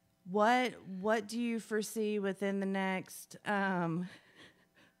 what do you foresee within the next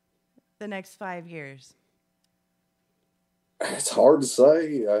 5 years? It's hard to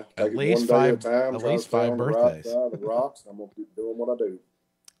say. I take least it one day at a five- time. at try to least stay 5 on the right birthdays. side of the rocks. I'm gonna keep doing what I do.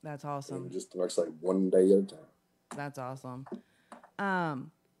 That's awesome. And just like I say, one day at a time. That's awesome.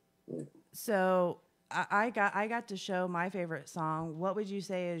 So I got to show my favorite song. What would you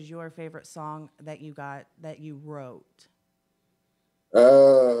say is your favorite song that you wrote?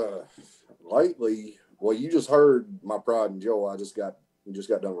 Lately, well, you just heard my pride and joy. We just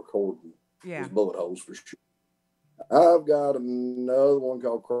got done recording. Yeah. Those bullet holes for sure. I've got another one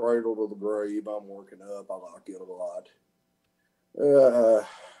called Cradle to the Grave. I'm working up. I like it a lot.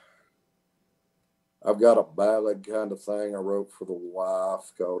 I've got a ballad kind of thing I wrote for the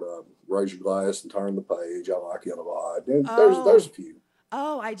wife called Raise Your Glass and Turn the Page. I like it a lot. And there's a few.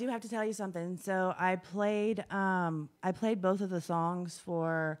 Oh, I do have to tell you something. So I played both of the songs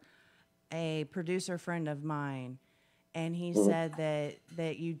for a producer friend of mine, and he said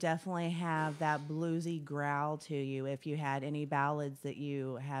that you definitely have that bluesy growl to you. If you had any ballads that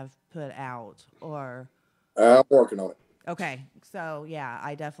you have put out, or I'm working on it. okay, so yeah,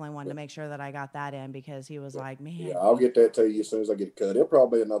 I definitely wanted to make sure that I got that in because he was like, man, Yeah, I'll get that to you as soon as I get it cut. It'll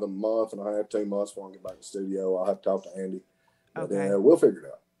probably be another month and a half, 2 months before I get back to the studio. I'll have to talk to Andy. But Okay. we'll figure it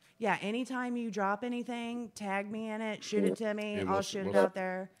out. yeah, anytime you drop anything, tag me in it, shoot it to me, And I'll we'll- shoot it we'll- out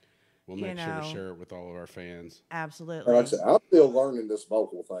there. We'll You make sure to know. share it with all of our fans. Absolutely. Like I said, I'm still learning this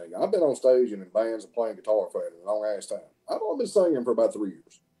vocal thing. I've been on stage and in bands and playing guitar for a long ass time. I've only been singing for about 3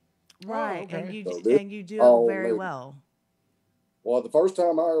 years. Right, okay. and you So this and you do all it very new. well. Well, the first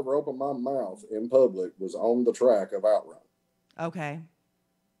time I ever opened my mouth in public was on the track of Outrun. Okay,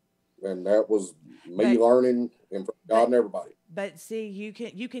 And that was me But- learning in front of God and everybody. but see, you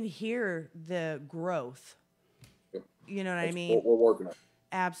can hear the growth. Yep. You know what I That's mean? what we're working on.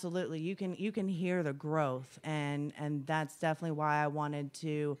 Absolutely, you can hear the growth, and that's definitely why I wanted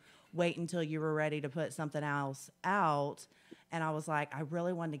to wait until you were ready to put something else out. And I was like, I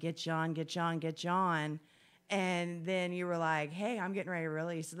really wanted to get John. And then you were like, hey, I'm getting ready to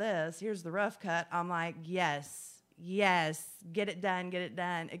release this. Here's the rough cut. I'm like, yes, get it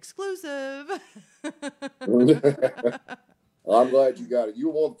done. Exclusive. Well, I'm glad you got it. You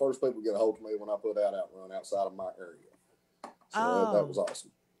were one of the first people to get a hold of me when I put out Outrun outside of my area. So that was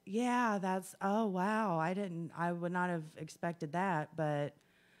awesome. Yeah, oh wow. I would not have expected that, but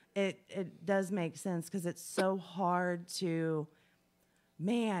it does make sense because it's so hard to,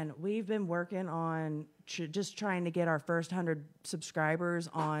 man, we've been working on just trying to get our first 100 subscribers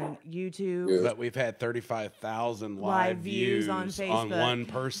on YouTube. Yeah. But we've had 35,000 Live live views views on on Facebook. one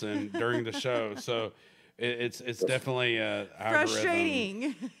person during the show. So it's definitely a algorithm.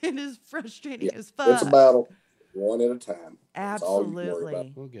 Frustrating. It is frustrating Yeah, as fuck. it's a battle, one at a time. That's all you can worry about.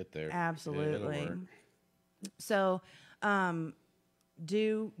 Absolutely. We'll get there. Absolutely. It'll work. So,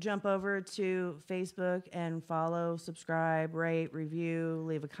 do jump over to Facebook and follow, subscribe, rate, review,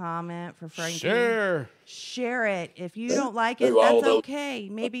 leave a comment for Frankie. Share it. If you don't like it, Do all that's those. okay.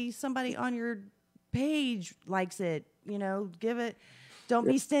 Maybe somebody on your page likes it. You know, give it. Don't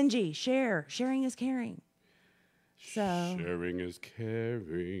be stingy. Share. Sharing is caring. So, Sharing is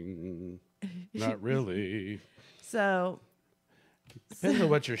caring. Not really. so Depends on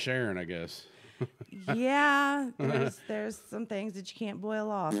what you're sharing, I guess. yeah, there's some things that you can't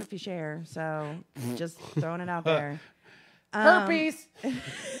boil off if you share. So, just throwing it out there. Herpes.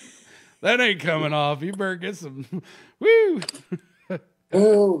 That ain't coming off. You better get some. Woo.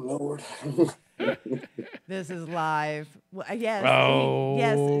 Oh, Lord. This is live. Yes. Oh,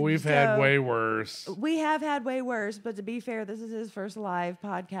 yes. we've had so way worse. We have had way worse, but to be fair, this is his first live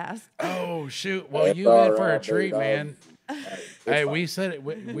podcast. Oh shoot! Well, That's you in for a alright, treat, dude. man. It's Hey, fine. we said it.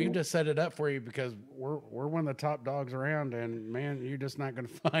 We just set it up for you because we're one of the top dogs around, and man, you're just not going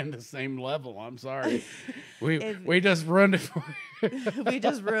to find the same level. I'm sorry. We just ruined it for you. We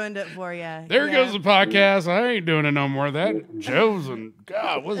just ruined it for you. There goes the podcast. I ain't doing it no more. That Joe's and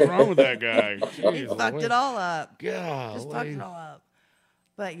God, what's wrong with that guy? He fucked it all up. God, Just fucked it all up.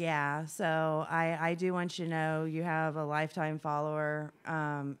 But yeah, so I do want you to know you have a lifetime follower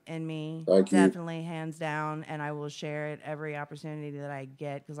in me. Thank you. Definitely, hands down, and I will share it every opportunity that I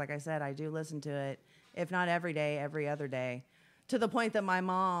get because, like I said, I do listen to it, if not every day, every other day, to the point that my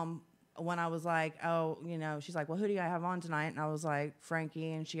mom, when I was like, oh, you know, she's like, well, who do you have on tonight? And I was like,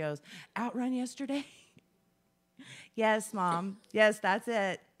 Frankie, and she goes, Outrun yesterday. Yes, Mom. Yes, that's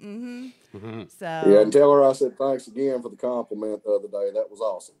it. So Yeah, and tell her I said thanks again for the compliment the other day. That was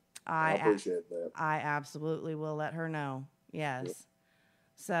awesome. I I appreciate that. I absolutely will let her know. Yes.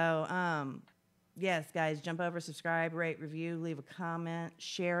 So, yes, guys, jump over, subscribe, rate, review, leave a comment,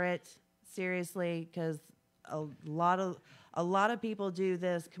 share it. Seriously, because a lot of people do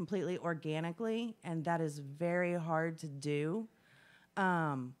this completely organically, and that is very hard to do.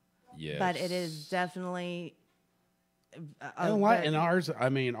 yes. But it is definitely and ours. I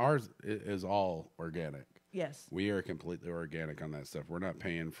mean, ours is all organic. yes. We are completely organic on that stuff. We're not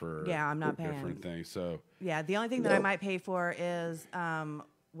paying for Yeah, I'm not paying. different things. So Yeah, the only thing that I might pay for is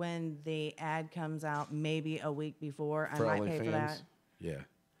when the ad comes out, maybe a week before. I for might pay OnlyFans, for that. yeah.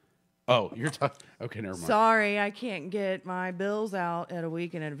 Oh, you're talking. Okay, never mind. Sorry, I can't get my bills out at a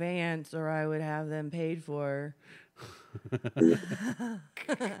week in advance, or I would have them paid for.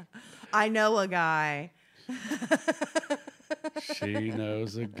 I know a guy. She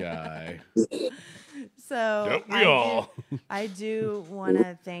knows a guy. So Don't we all? I do want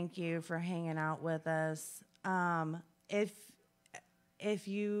to thank you for hanging out with us. If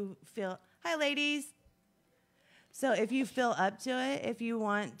you feel, hi ladies. So if you feel up to it, if you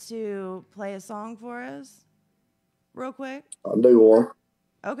want to play a song for us, real quick? I'll do one.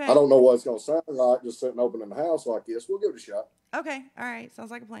 Okay. I don't know what it's going to sound like just sitting open in the house like this. We'll give it a shot. Okay. All right. Sounds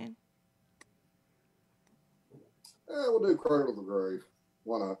like a plan. Yeah, we'll do Cradle to the Grave.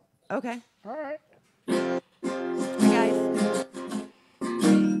 Why not? Okay. All right. Hey, guys.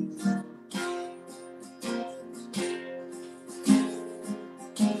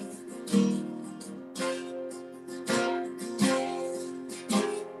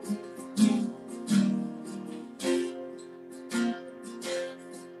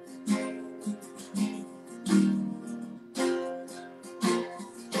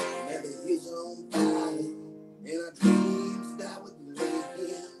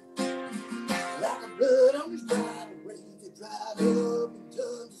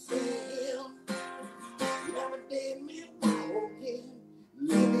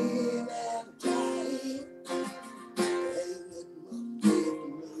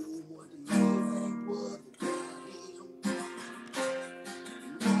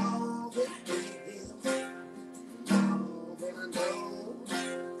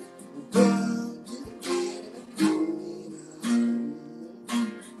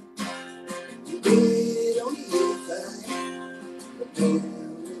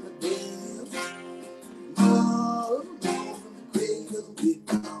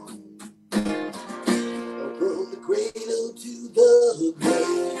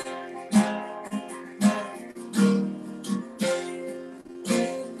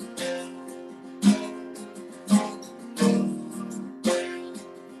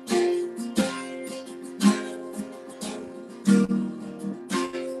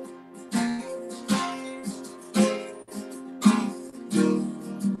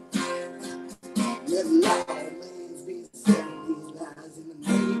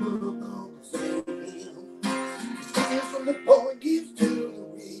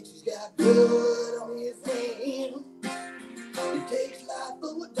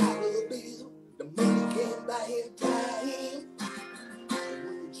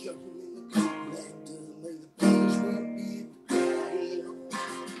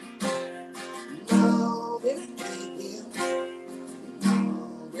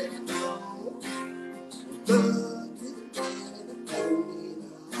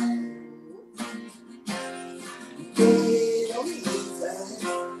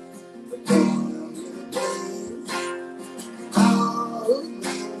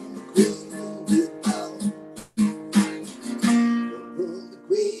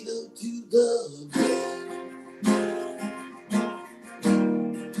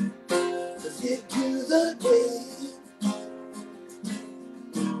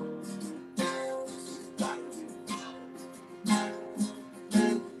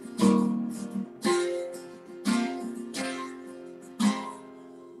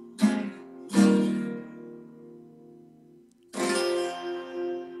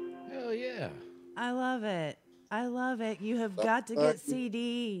 I love it. I love it. You have got to get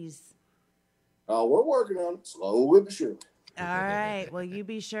CDs. We're working on it. Slow but sure. All right. Well, you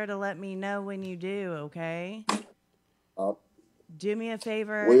be sure to let me know when you do, okay? Do me a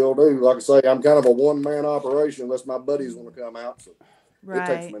favor. Will do. Like I say, I'm kind of a one-man operation unless my buddies want to come out. So right.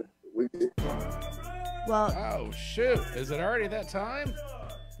 It takes a minute. Well. Oh, shoot. Is it already that time?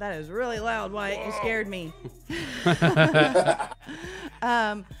 That is really loud, Wyatt. Whoa. You scared me.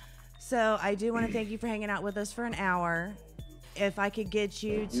 So I do want to thank you for hanging out with us for an hour. If I could get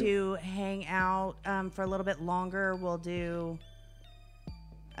you to hang out for a little bit longer, we'll do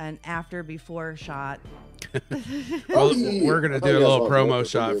an after-before shot. Well, we're going to do a little promo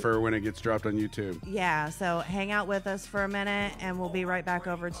shot for when it gets dropped on YouTube. Yeah, so hang out with us for a minute, and we'll be right back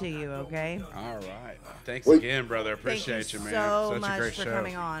over to you, okay? All right. Thanks again, brother. Appreciate you, man. So Such much a great for show.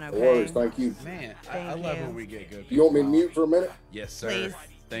 coming on, okay? No worries. Thank you. Man, I love when we get good people. You want me to mute for a minute? Yes, sir. Please.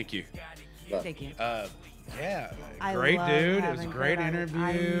 Thank you. Thank you. Yeah, I great love dude. It was a having great Kurt on. interview.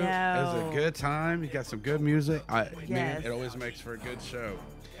 I know. It was a good time. You got some good music. Man, Yes. it always makes for a good show.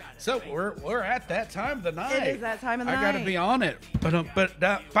 So we're at that time of the night. It is that time of the I night. got to be on it.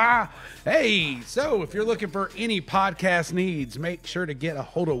 Hey, so if you're looking for any podcast needs, make sure to get a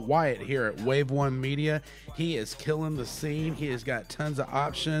hold of Wyatt here at Wave One Media. He is killing the scene. He has got tons of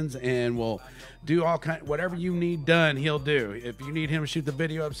options and will do whatever you need done, he'll do. If you need him to shoot the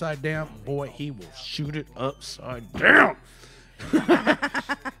video upside down, boy, he will shoot it upside down.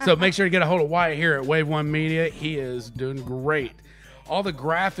 So make sure to get a hold of Wyatt here at Wave One Media. He is doing great. All the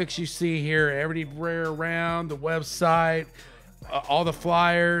graphics you see here, everywhere around the website, all the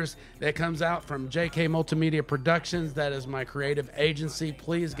flyers that comes out from JK Multimedia Productions. That is my creative agency.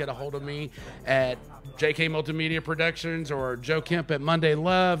 Please get a hold of me at JK Multimedia Productions or Joe Kemp at Monday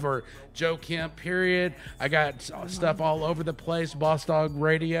Love or Joe Kemp period. I got stuff all over the place. Boss Dog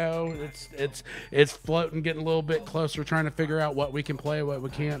Radio. It's floating, getting a little bit closer, trying to figure out what we can play, what we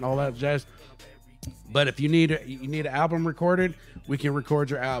can't, and all that jazz. But if you need an album recorded, we can record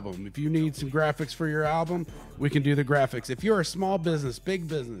your album. If you need some graphics for your album, we can do the graphics. If you're a small business, big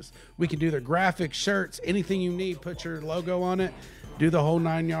business, we can do the graphics, shirts, anything you need. Put your logo on it. Do the whole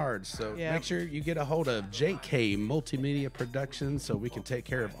 9 yards. So make sure you get a hold of JK Multimedia Productions so we can take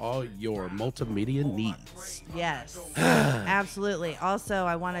care of all your multimedia needs. Yes, absolutely. Also,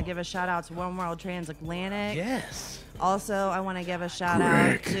 I want to give a shout out to One World Transatlantic. Yes. Also, I want to give a shout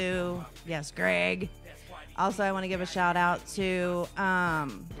out to Greg. Also, I want to give a shout out to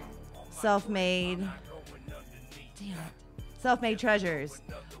Self-Made Treasures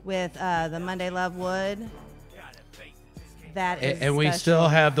with the Monday Love Wood. That is and we special. still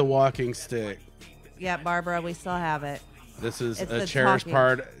have the walking stick. Yeah, Barbara, we still have it. This is It's a the cherished talking-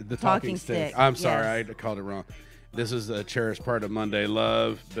 part. The talking talking stick. stick, I'm sorry, yes. I called it wrong. This is a cherished part of Monday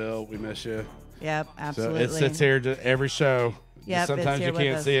Love. Bill, we miss you. Yep, absolutely. So it sits here every show. Yep, Sometimes it's here you with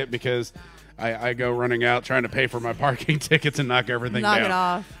can't us. see it because I go running out trying to pay for my parking tickets and knock everything Knock down. it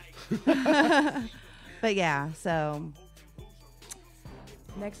off. But yeah, so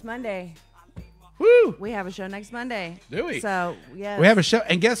next Monday. Woo! We have a show next Monday. Do we? So, yes. We have a show.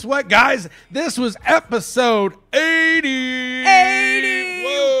 And guess what, guys? This was episode 80. 80!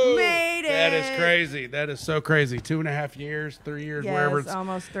 Whoa! Made That is it! crazy. That is so crazy. 2.5 years, 3 years, Yes, wherever it's.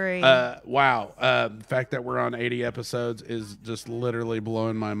 almost 3. Wow. The fact that we're on 80 episodes is just literally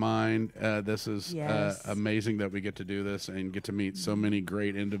blowing my mind. This is Yes. amazing that we get to do this and get to meet so many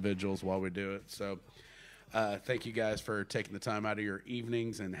great individuals while we do it. So thank you guys for taking the time out of your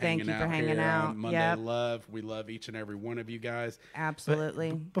evenings and Thank hanging you for out hanging here out. on Monday Yep. Love. We love each and every one of you guys. Absolutely.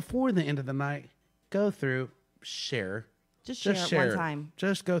 But before the end of the night, go through, share. Just share it one time.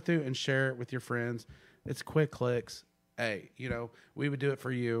 Just go through and share it with your friends. It's quick clicks. Hey, we would do it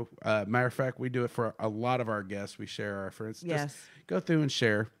for you. Matter of fact, we do it for a lot of our guests. We share our friends. Yes. Just go through and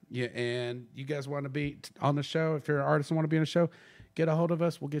share. Yeah, and you guys want to be on the show? If you're an artist and want to be on the show, get a hold of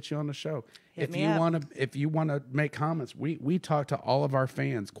us. We'll get you on the show. Hit If me you up. want to make comments, we talk to all of our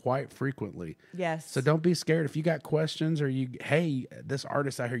fans quite frequently. Yes. So don't be scared. If you got questions or hey, this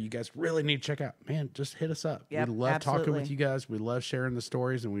artist out here, you guys really need to check out. Man, just hit us up. Yep, we love talking absolutely. with you guys. We love sharing the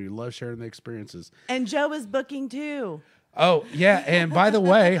stories and we love sharing the experiences. And Joe is booking too. Oh, yeah. And by the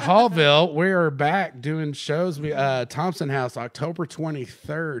way, Hallville, we are back doing shows. Thompson House, October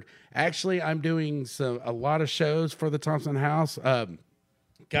 23rd. Actually, I'm doing a lot of shows for the Thompson House.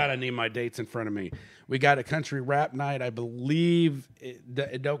 God, I need my dates in front of me. We got a country rap night, I believe.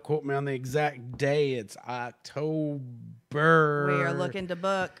 Don't quote me on the exact day. It's October. We are looking to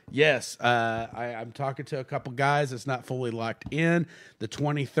book. Yes, I'm talking to a couple guys. It's not fully locked in. The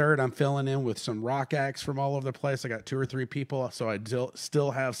 23rd, I'm filling in with some rock acts from all over the place. I got 2 or 3 people, so I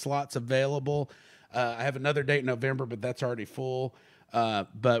still have slots available. I have another date in November, but that's already full.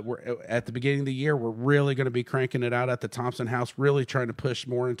 But we're at the beginning of the year. We're really going to be cranking it out at the Thompson House, really trying to push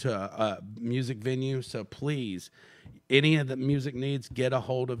more into a music venue. So please, any of the music needs, get a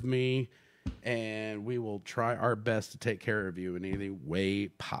hold of me. And we will try our best to take care of you in any way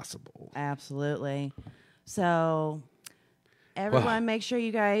possible. Absolutely. So, everyone, make sure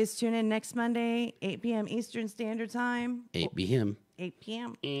you guys tune in next Monday, 8 p.m. Eastern Standard Time. 8 p.m. 8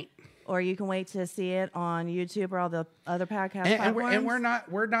 p.m. Or you can wait to see it on YouTube or all the other podcast And platforms.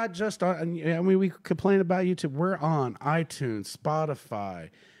 we're not just on. I mean, we complain about YouTube. We're on iTunes, Spotify,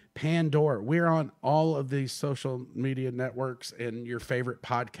 Pandora. We're on all of these social media networks and your favorite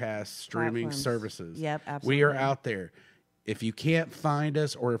podcast streaming Platforms. services. Yep, We are absolutely. out there. If you can't find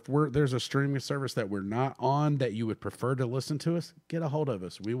us, or if there's a streaming service that we're not on that you would prefer to listen to us, get a hold of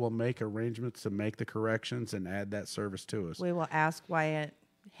us. We will make arrangements to make the corrections and add that service to us. We will ask Wyatt,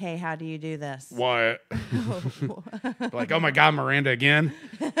 hey, how do you do this? What? Like, oh my God, Miranda again?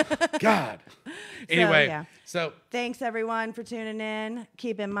 God. Anyway, yeah. so Thanks, everyone, for tuning in.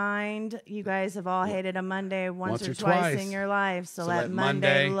 Keep in mind, you guys have all hated a Monday once or twice in your life. So let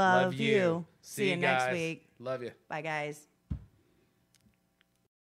Monday love you. See you next guys. week. Love you. Bye, guys.